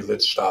save money.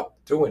 Let's stop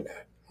doing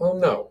that. Well,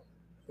 no,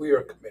 we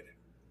are committed.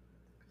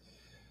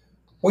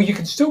 Well, you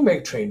can still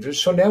make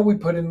changes. So now we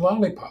put in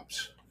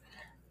lollipops.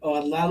 Oh,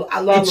 I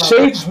love it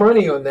saves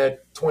money on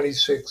that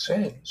 26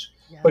 cents,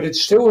 but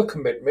it's still a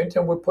commitment,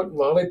 and we're putting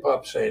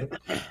lollipops in.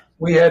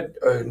 We had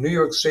a New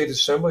York State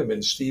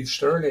Assemblyman, Steve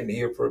Stern, in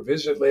here for a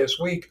visit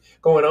last week,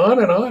 going on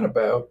and on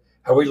about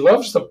how he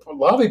loves the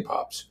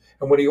lollipops.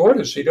 And when he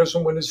orders, he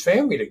doesn't want his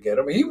family to get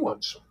them. He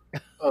wants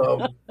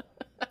them.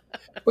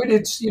 But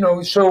it's,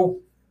 so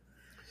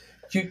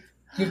you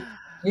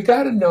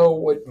got to know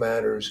what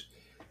matters.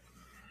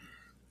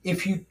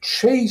 If you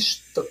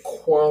chase the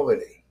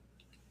quality,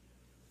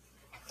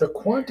 the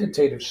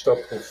quantitative stuff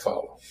will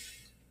follow.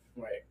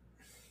 Right.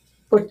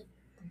 But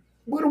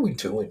what are we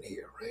doing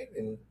here, right?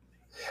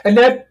 And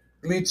that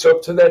leads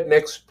up to that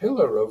next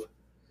pillar of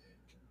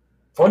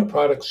fun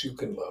products you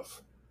can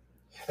love.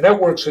 And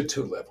that works at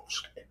two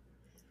levels.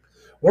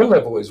 One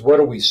level is, what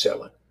are we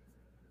selling?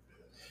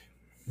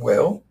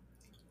 Well,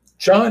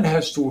 John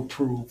has to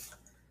approve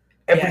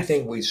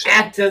everything we sell.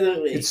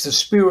 Absolutely. It's the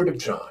spirit of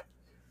John.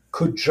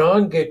 Could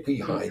John get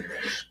behind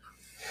this?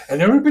 And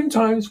there have been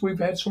times we've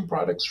had some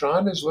products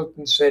John has looked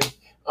and said,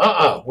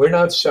 we're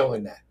not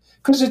selling that.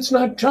 Because it's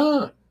not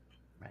John.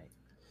 Right.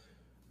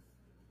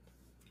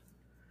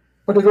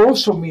 But it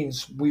also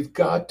means we've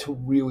got to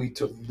really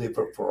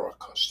deliver for our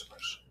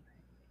customers.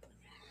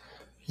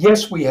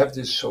 Yes, we have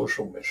this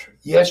social mission.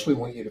 Yes, we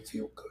want you to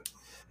feel good.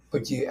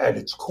 But at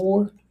its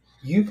core,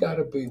 we got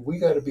to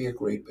be a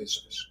great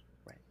business.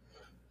 Right.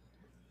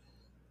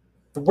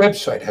 The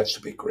website has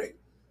to be great.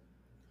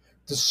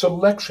 The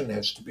selection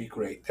has to be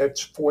great.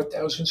 That's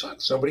 4,000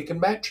 socks. Nobody can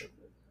match it.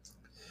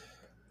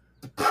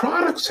 The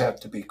products have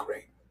to be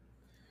great.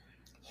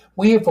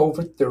 We have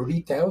over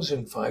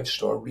 30,000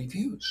 five-star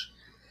reviews.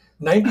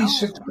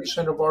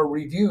 96% of our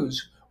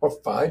reviews are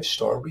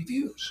five-star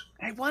reviews.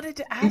 I wanted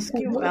to ask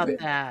you about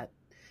that.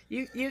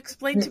 You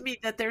explained to me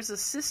that there's a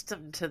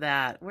system to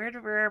that.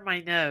 Where are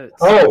my notes?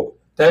 Oh,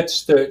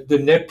 that's the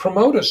Net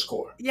Promoter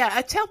Score. Yeah,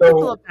 I tell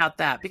people about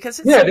that because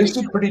it's this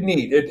is pretty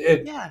neat.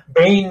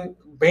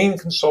 Bain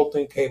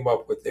Consulting came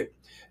up with it.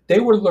 They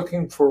were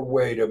looking for a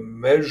way to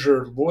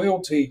measure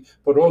loyalty,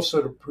 but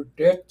also to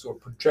predict or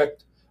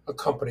project a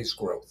company's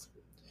growth.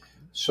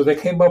 So they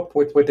came up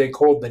with what they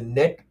called the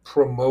Net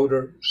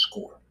Promoter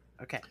Score.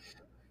 Okay.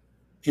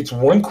 It's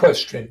one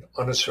question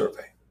on a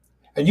survey.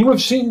 And you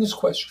have seen this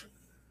question.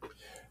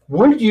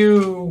 Would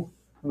you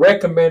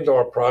recommend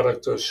our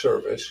product or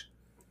service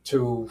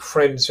to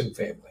friends and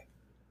family?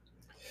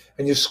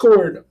 And you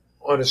scored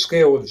on a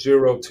scale of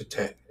 0 to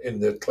 10 in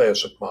the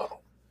classic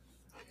model.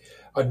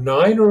 A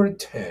 9 or a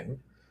 10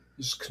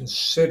 is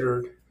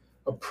considered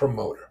a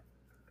promoter.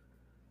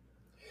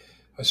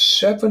 A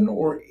 7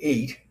 or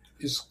 8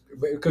 is,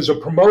 because a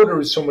promoter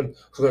is someone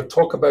who's going to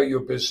talk about your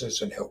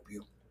business and help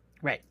you.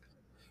 Right.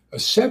 A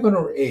 7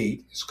 or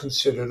 8 is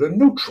considered a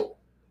neutral.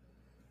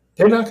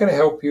 They're not going to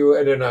help you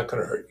and they're not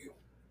going to hurt you.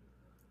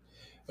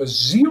 A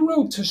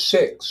 0 to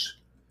 6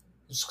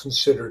 is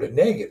considered a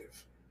negative.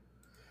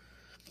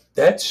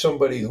 That's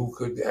somebody who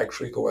could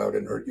actually go out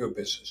and hurt your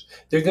business.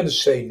 They're going to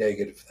say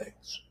negative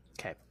things.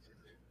 Okay.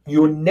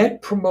 Your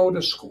Net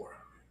Promoter Score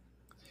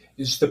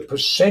is the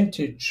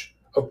percentage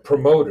of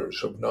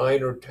promoters of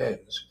 9 or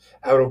 10s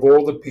out of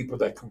all the people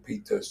that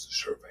complete this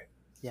survey.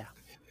 Yeah.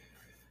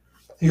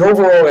 The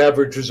overall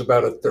average is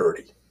about a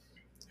 30.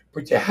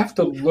 But you have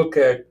to look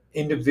at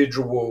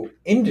individual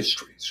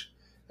industries.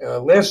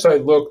 Last I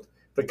looked,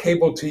 the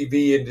cable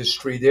TV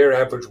industry, their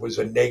average was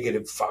a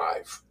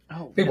 -5.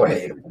 Oh, People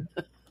hate them.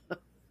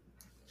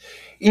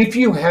 If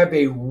you have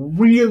a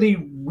really,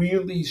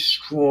 really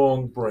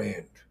strong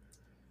brand,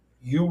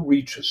 you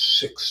reach a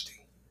 60.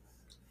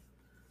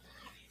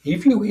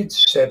 If you hit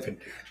 70,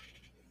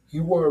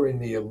 you are in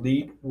the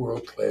elite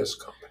world-class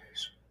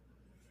companies.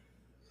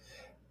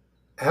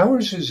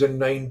 Ours is a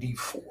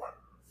 94.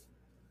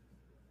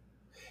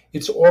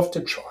 It's off the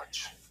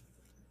charts.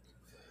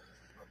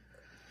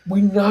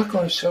 We knock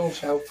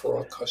ourselves out for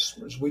our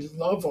customers. We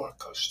love our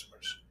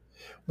customers.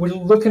 We're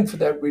looking for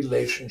that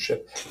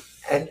relationship,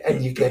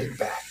 and you get it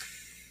back.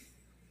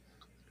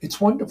 It's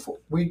wonderful.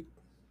 We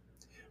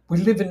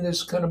live in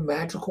this kind of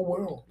magical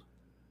world.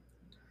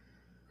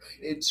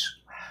 It's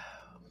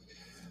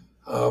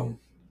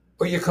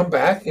but you come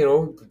back,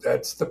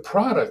 that's the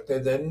product,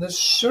 and then the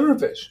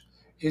service.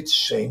 It's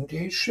same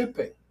day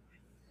shipping.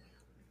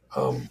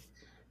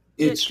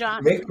 It's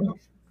John,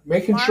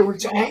 making Mark, sure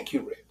it's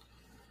accurate.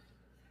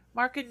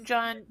 Mark and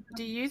John,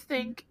 do you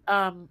think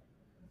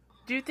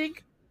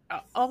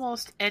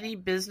almost any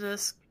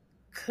business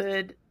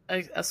could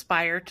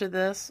aspire to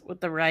this with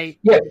the right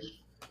Yes,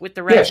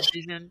 yes,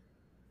 vision?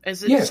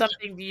 Is it yes.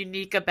 something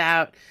unique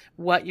about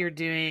what you're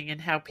doing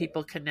and how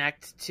people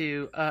connect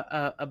to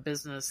a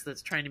business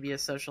that's trying to be a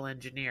social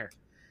engineer?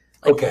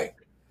 Okay.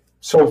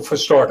 So for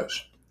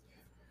starters,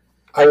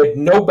 I had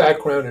no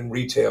background in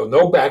retail,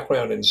 no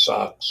background in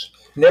socks,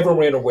 never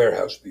ran a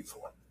warehouse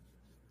before.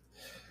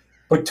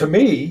 But to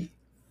me,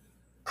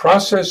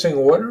 processing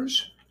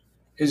orders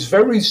is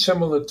very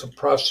similar to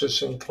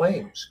processing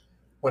claims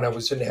when I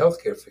was in the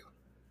healthcare field.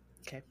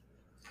 Okay.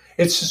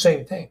 It's the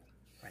same thing.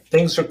 Right.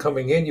 Things are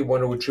coming in, you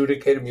want to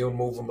adjudicate them, you want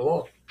to move them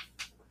along.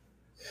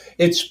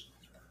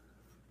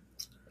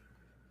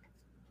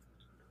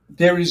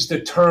 There is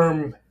the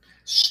term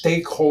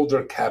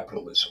stakeholder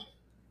capitalism.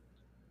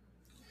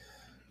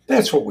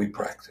 That's what we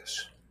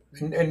practice.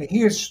 And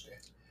here's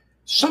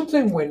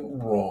something went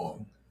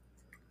wrong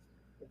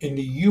in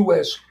the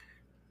U.S.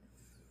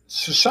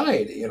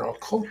 society, in our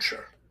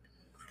culture,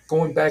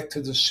 going back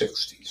to the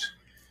 60s.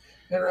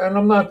 And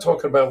I'm not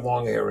talking about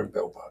long hair and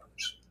bell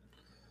bottoms.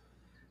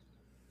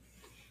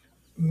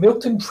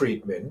 Milton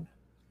Friedman,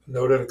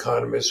 noted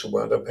economist who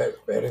wound up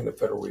heading the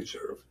Federal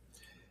Reserve,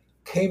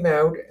 came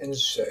out and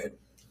said,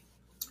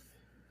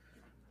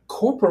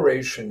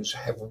 corporations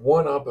have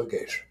one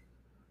obligation,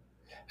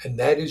 and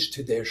that is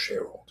to their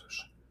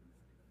shareholders.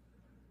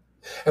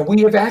 And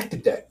we have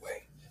acted that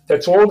way.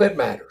 That's all that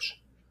matters.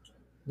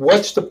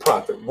 What's the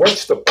profit?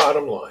 What's the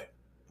bottom line?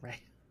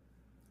 Right.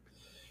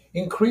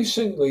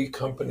 Increasingly,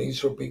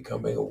 companies are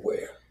becoming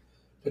aware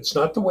it's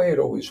not the way it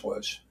always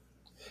was,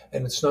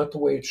 and it's not the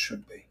way it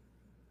should be.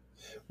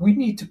 We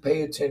need to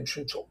pay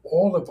attention to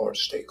all of our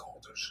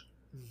stakeholders,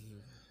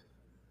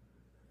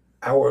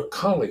 our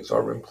colleagues,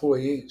 our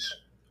employees,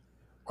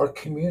 our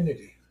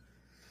community,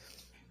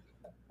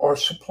 our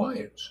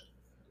suppliers,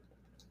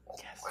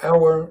 Yes.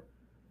 our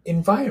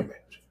environment,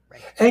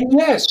 Right. and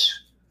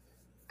yes,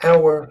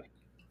 our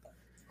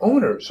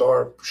owners,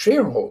 our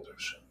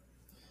shareholders.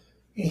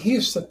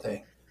 Here's the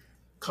thing.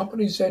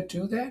 Companies that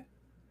do that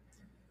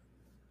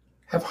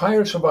have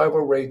higher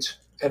survival rates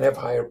and have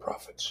higher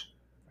profits.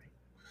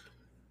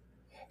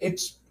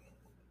 It's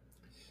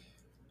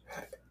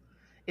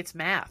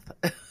math.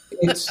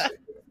 it's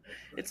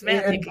It's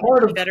math. and You can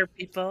part get of better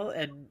people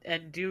and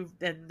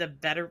the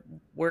better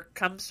work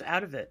comes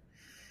out of it.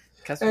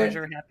 Customers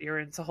are happier,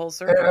 and it's a whole and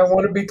circle. I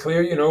want to be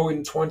clear,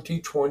 in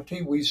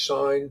 2020 we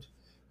signed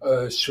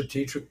a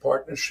strategic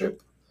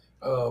partnership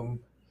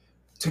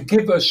to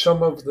give us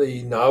some of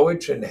the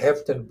knowledge and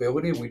heft and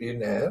ability we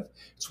didn't have.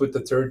 It's with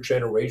the third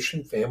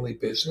generation family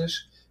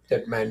business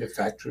that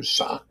manufactures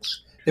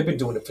socks. They've been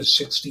doing it for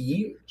 60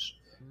 years,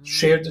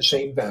 shared the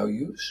same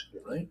values,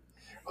 right?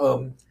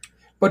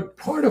 But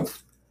part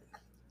of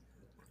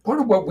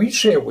what we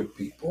share with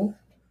people,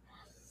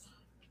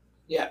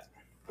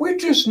 we're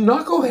just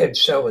knuckleheads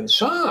selling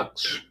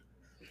socks.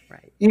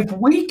 Right. If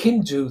we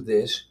can do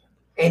this,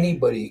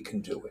 anybody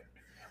can do it.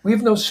 We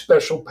have no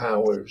special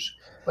powers.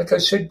 Like I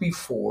said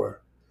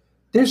before,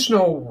 there's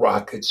no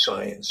rocket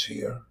science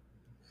here.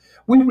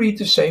 We read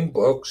the same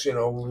books,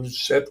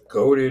 Seth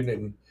Godin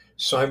and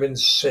Simon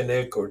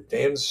Sinek or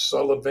Dan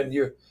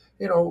Sullivan.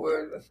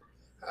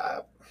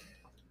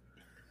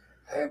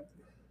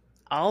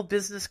 All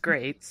business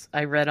greats.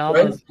 I read all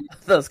Right.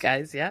 those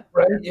guys. Yeah.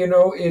 Right.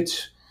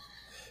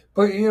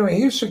 But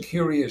here's the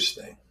curious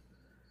thing.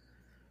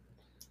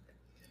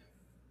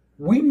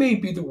 We may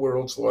be the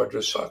world's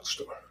largest sock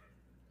store,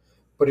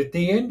 but at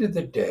the end of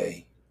the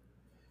day,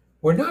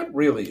 we're not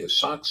really a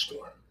sock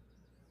store.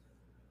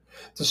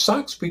 The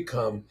socks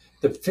become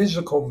the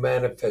physical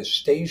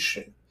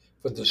manifestation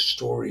for the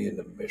story and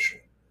the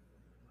mission.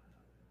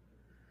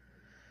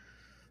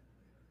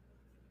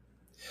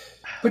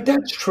 But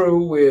that's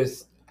true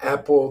with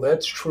Apple.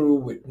 That's true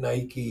with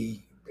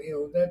Nike.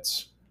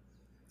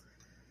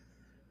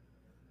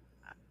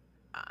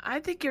 I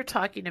think you're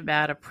talking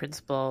about a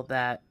principle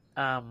that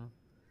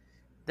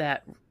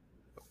that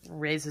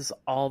raises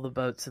all the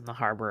boats in the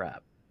harbor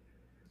up.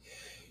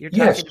 You're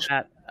Yes. talking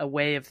about a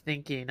way of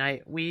thinking.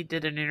 I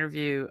did an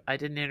interview. I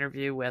did an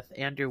interview with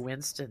Andrew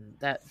Winston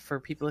that for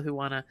people who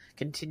want to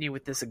continue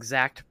with this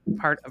exact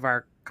part of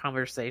our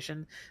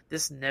conversation,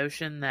 this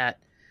notion that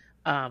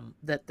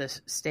that the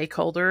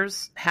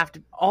stakeholders have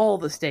to, all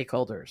the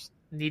stakeholders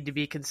need to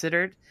be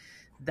considered.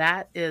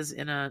 That is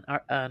in an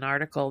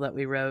article that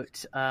we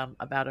wrote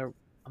about an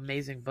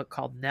amazing book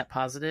called Net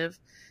Positive.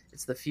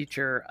 It's the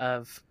future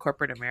of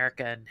corporate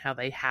America and how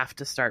they have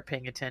to start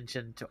paying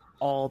attention to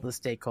all the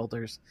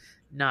stakeholders,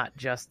 not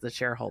just the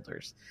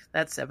shareholders.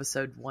 That's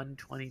episode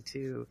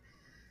 122.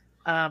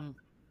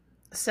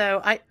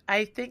 So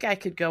I think I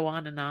could go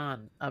on and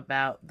on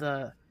about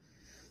the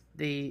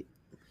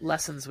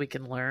lessons we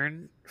can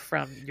learn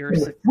from your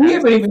success. We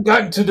haven't even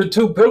gotten to the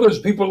two pillars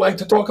people like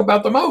to talk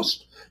about the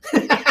most.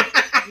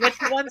 Which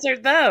ones are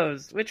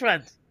those? Which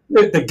ones?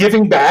 The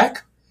giving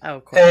back, Oh,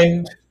 of course.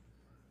 and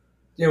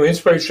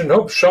inspiration,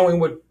 hope, showing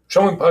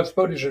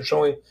possibilities and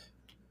showing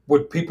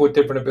what people with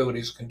different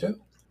abilities can do.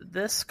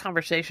 This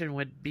conversation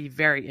would be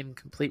very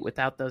incomplete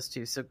without those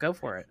two, so go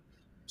for it.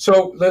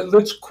 So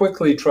let's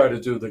quickly try to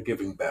do the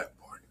giving back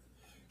part.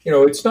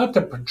 It's not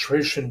the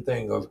patrician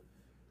thing of,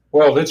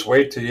 well, let's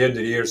wait till the end of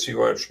the year, see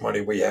how much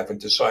money we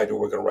haven't decided who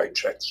we're going to write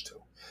checks to.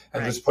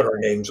 And let's put our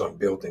names on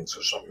buildings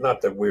or something.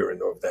 Not that we're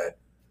in of that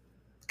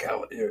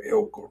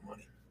ilk or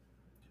money.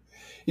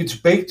 It's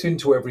baked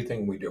into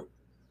everything we do.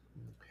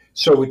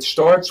 So it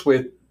starts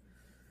with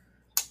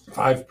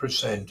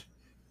 5%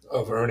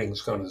 of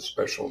earnings going to the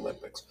Special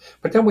Olympics.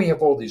 But then we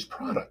have all these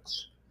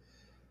products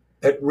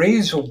that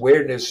raise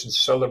awareness and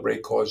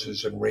celebrate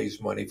causes and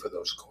raise money for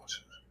those causes.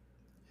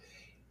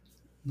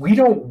 We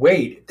don't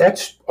wait.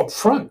 That's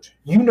upfront.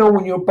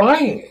 When you're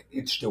buying it,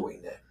 it's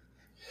doing that.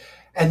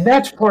 And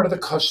that's part of the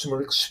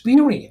customer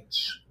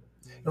experience.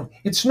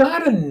 It's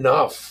not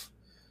enough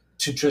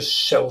to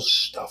just sell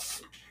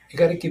stuff. You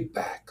got to give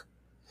back.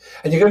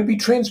 And you got to be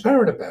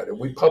transparent about it.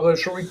 We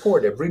publish a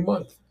report every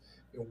month.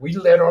 We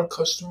let our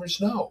customers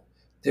know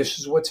this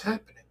is what's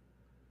happening.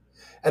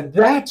 And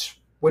that's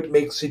what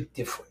makes it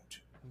different.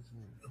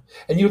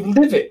 And you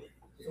live it.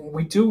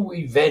 We do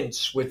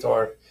events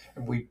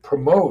and we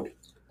promote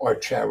our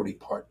charity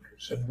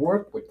partners and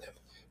work with them.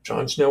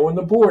 John's now on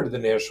the board of the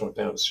National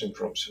Down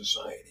Syndrome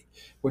Society.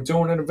 We're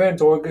doing an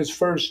event August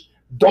 1st,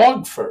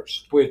 Dog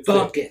First, with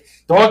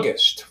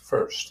Dogist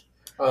First,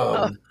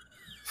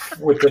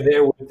 with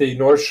the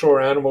North Shore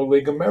Animal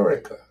League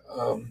America.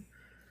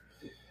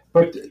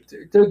 But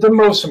the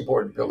most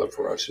important pillar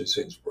for us is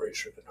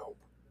inspiration and hope.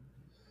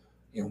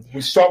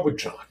 We start with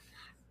John.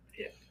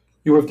 Yeah.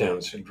 You have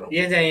Down syndrome.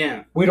 Yes, I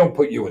am. We don't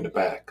put you in the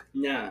back.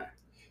 No.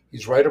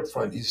 He's right up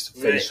front. He's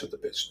the face of the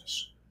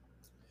business.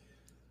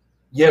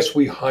 Yes,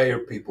 we hire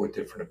people with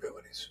different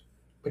abilities,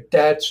 but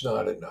that's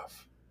not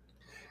enough.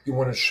 You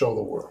want to show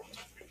the world.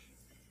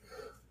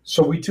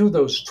 So we do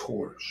those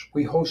tours.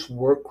 We host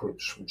work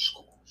groups from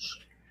schools,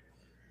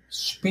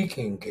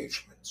 speaking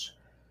engagements,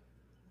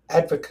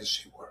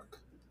 advocacy work.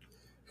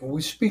 And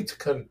we speak to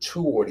kind of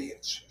two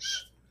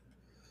audiences.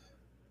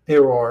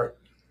 There are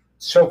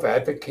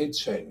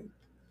self-advocates and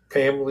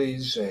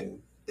families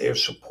and their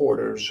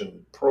supporters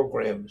and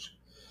programs.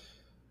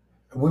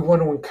 And we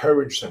want to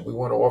encourage them. We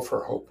want to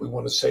offer hope. We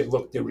want to say,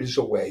 look, there is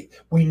a way.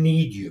 We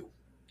need you.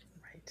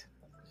 Right.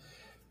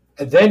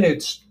 And then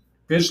it's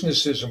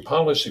businesses and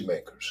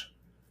policymakers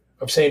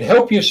of saying,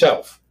 help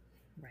yourself.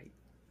 Right.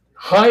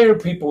 Hire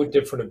people with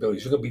different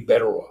abilities. You're going to be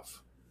better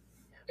off.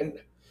 And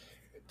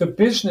the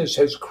business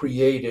has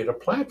created a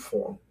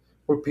platform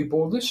where people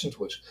will listen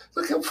to us.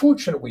 Look how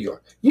fortunate we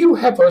are. You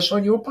have us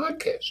on your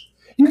podcast.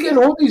 You get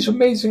all these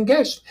amazing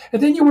guests,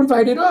 and then you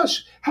invited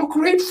us. How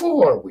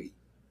grateful are we?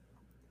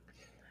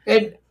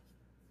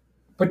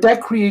 But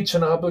that creates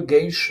an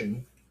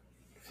obligation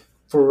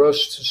for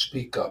us to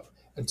speak up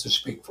and to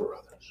speak for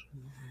others.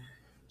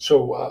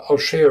 So I'll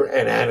share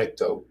an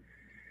anecdote.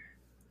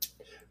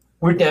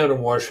 We're down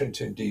in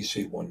Washington,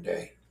 D.C. one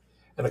day,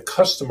 and a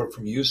customer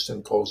from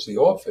Houston calls the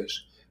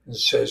office and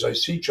says, I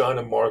see John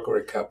and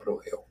Margaret at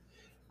Capitol Hill.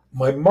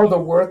 My mother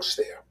works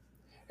there,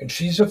 and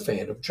she's a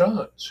fan of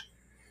John's.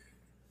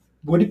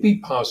 Would it be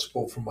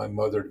possible for my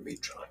mother to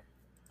meet John?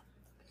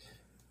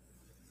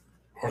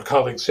 Our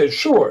colleague says,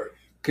 sure.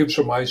 Gives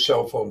her my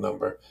cell phone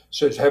number.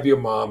 Says, have your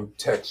mom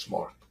text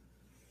Mark.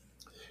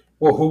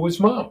 Well, who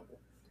was mom?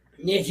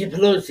 Nancy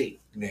Pelosi.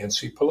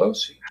 Nancy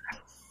Pelosi.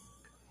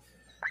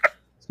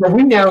 So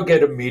we now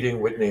get a meeting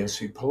with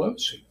Nancy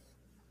Pelosi.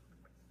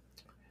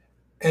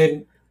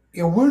 And,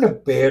 we're in a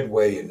bad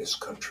way in this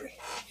country.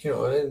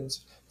 And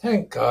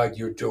thank God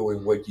you're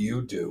doing what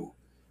you do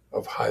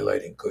of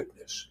highlighting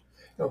goodness.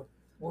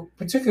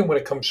 Particularly when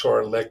it comes to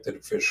our elected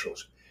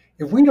officials.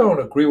 If we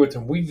don't agree with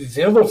them, we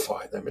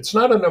vilify them. It's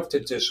not enough to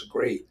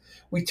disagree.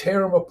 We tear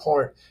them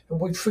apart and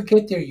we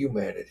forget their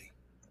humanity.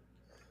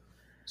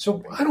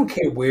 So I don't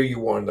care where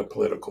you are on the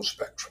political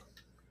spectrum.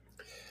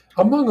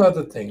 Among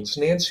other things,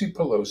 Nancy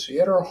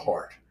Pelosi, at her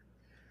heart,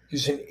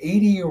 is an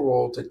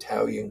 80-year-old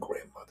Italian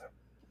grandmother.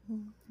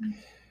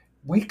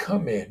 We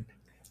come in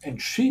and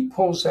she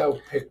pulls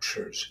out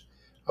pictures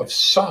of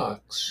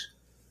socks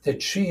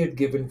that she had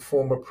given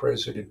former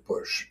President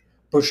Bush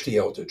the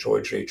elder,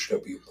 George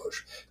H.W.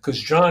 Bush, because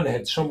John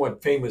had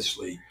somewhat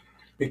famously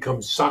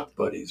become sock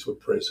buddies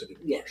with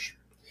President Bush.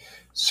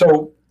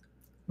 So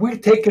we're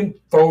taking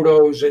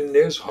photos and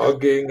there's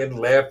hugging and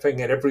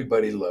laughing and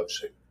everybody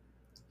loves it.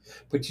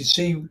 But you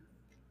see,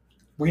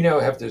 we now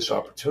have this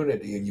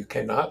opportunity and you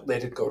cannot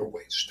let it go to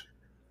waste.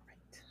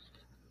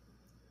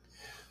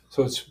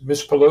 So it's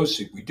Ms.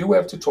 Pelosi, we do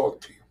have to talk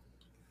to you.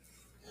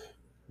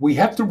 We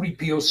have to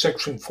repeal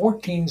Section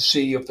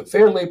 14C of the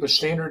Fair Labor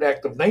Standard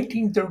Act of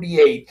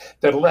 1938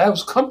 that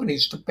allows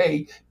companies to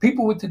pay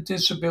people with a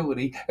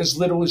disability as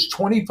little as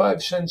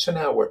 25 cents an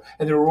hour.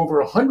 And there are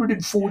over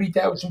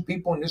 140,000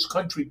 people in this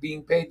country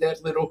being paid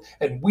that little,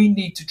 and we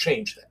need to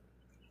change that.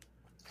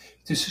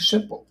 This is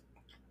simple.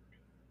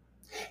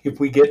 If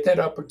we get that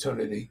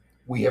opportunity,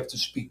 we have to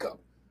speak up.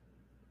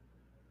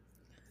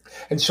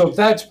 And so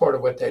that's part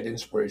of what that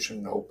inspiration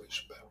and hope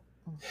is about.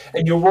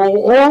 And you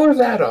roll all of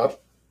that up,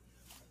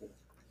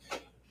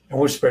 and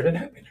we're spreading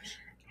happiness.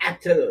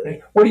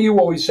 Absolutely. What do you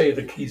always say are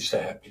the keys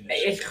to happiness?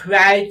 It's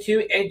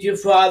gratitude and do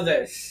for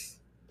others.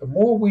 The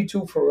more we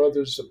do for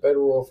others, the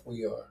better off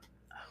we are.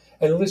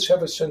 And let's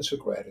have a sense of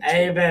gratitude.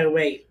 Everybody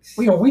waits.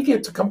 We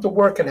get to come to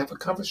work and have a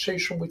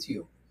conversation with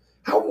you.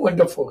 How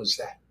wonderful is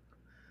that?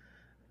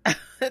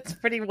 It's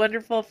pretty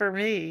wonderful for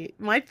me.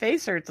 My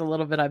face hurts a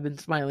little bit. I've been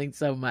smiling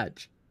so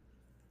much.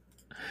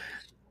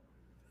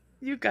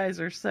 You guys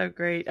are so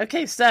great.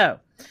 Okay, so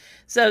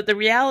the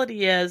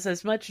reality is,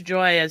 as much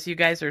joy as you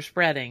guys are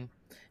spreading,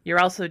 you're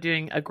also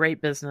doing a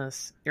great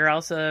business. You're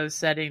also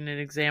setting an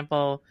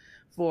example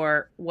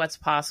for what's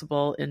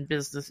possible in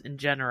business in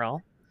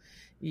general.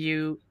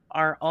 You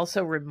are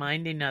also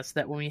reminding us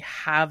that when we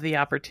have the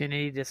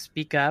opportunity to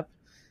speak up,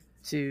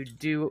 to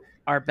do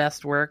our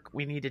best work,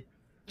 we need to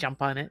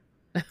jump on it.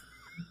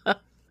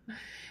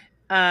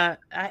 I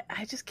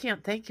just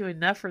can't thank you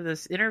enough for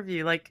this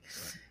interview. Like,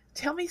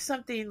 tell me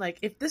something, like,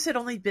 if this had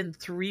only been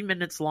 3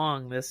 minutes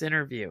long, this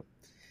interview,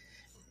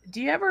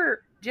 do you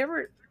ever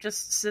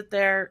just sit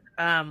there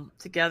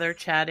together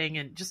chatting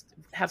and just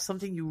have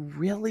something you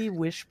really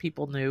wish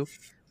people knew?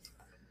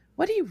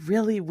 What do you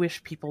really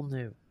wish people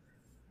knew?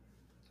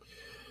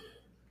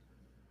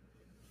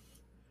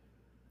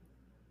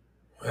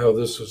 Well,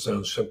 this will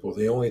sound simple.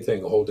 The only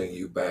thing holding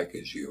you back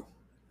is you.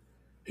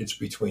 It's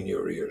between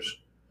your ears.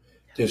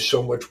 There's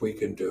so much we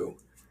can do.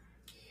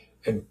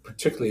 And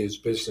particularly as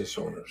business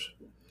owners,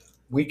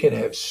 we can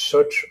have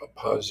such a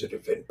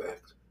positive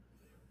impact.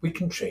 We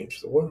can change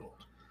the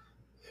world,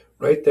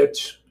 right?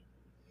 That's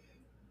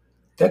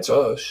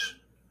us.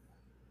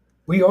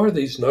 We are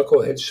these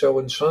knuckleheads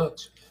selling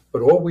socks,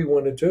 but all we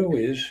want to do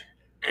is...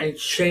 And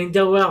change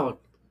the world.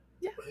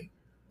 Yeah. Right?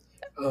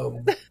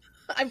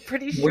 I'm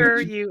pretty sure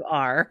you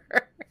are.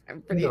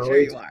 I'm pretty sure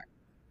you are.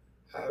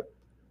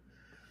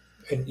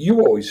 And you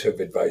always have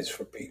advice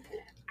for people.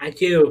 I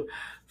do.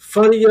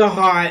 Follow your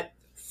heart.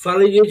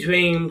 Follow your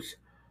dreams.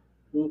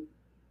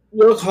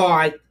 Work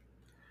hard.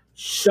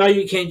 So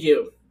you can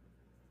do.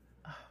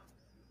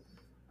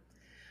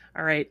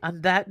 All right.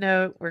 On that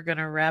note, we're going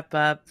to wrap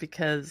up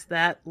because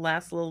that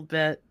last little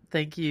bit,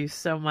 thank you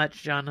so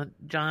much, John.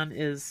 John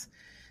is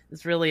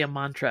really a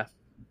mantra.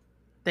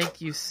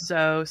 Thank you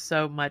so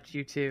much,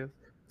 you two.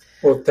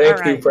 Well,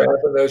 thank you for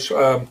having us.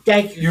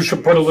 Thank you. You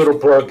should put a little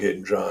plug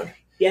in, John.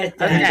 Yes,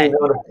 okay. If people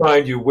want to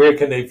find you, where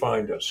can they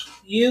find us?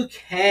 You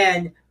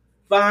can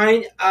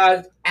find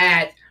us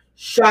at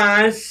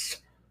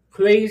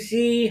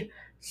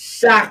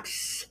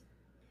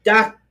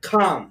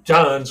johnscrazysocks.com.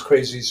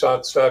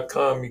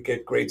 johnscrazysocks.com. You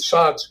get great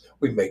socks.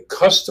 We make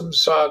custom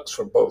socks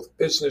for both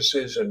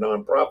businesses and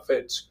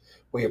nonprofits.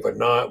 We have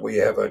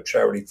a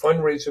charity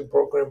fundraising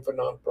program for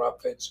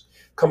nonprofits.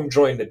 Come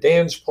join the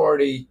dance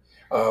party.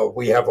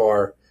 We have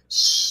our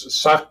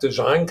sock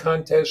design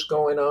contest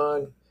going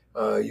on.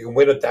 You can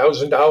win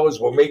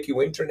 $1,000. We'll make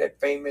you internet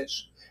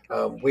famous.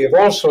 We have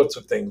all sorts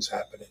of things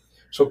happening.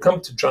 So come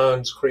to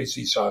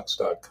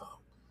johnscrazysocks.com.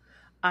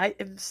 I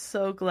am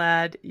so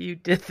glad you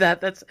did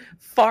that. That's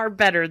far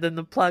better than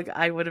the plug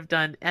I would have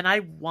done. And I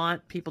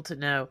want people to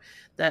know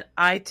that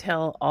I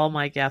tell all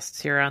my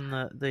guests here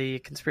on the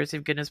Conspiracy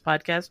of Goodness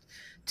podcast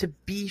to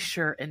be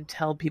sure and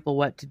tell people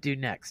what to do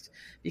next.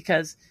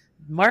 Because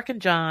Mark and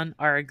John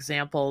are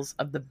examples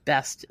of the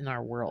best in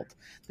our world,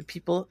 the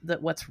people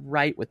that what's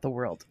right with the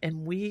world.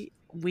 And we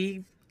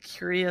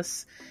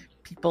curious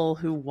people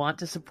who want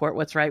to support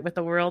what's right with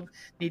the world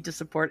need to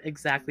support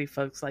exactly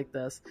folks like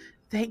this.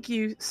 Thank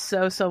you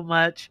so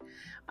much.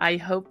 I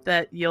hope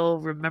that you'll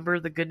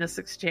remember the Goodness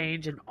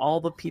Exchange and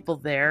all the people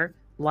there,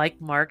 like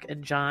Mark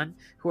and John,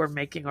 who are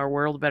making our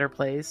world a better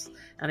place.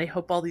 And I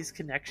hope all these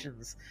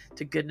connections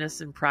to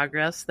goodness and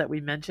progress that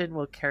we mentioned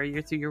will carry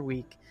you through your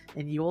week,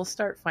 and you will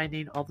start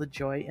finding all the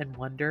joy and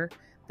wonder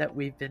that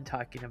we've been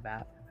talking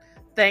about.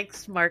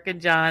 Thanks, Mark and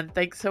John.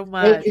 Thanks so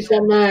much. Thank you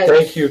so much.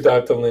 Thank you,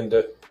 Dr.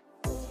 Linda.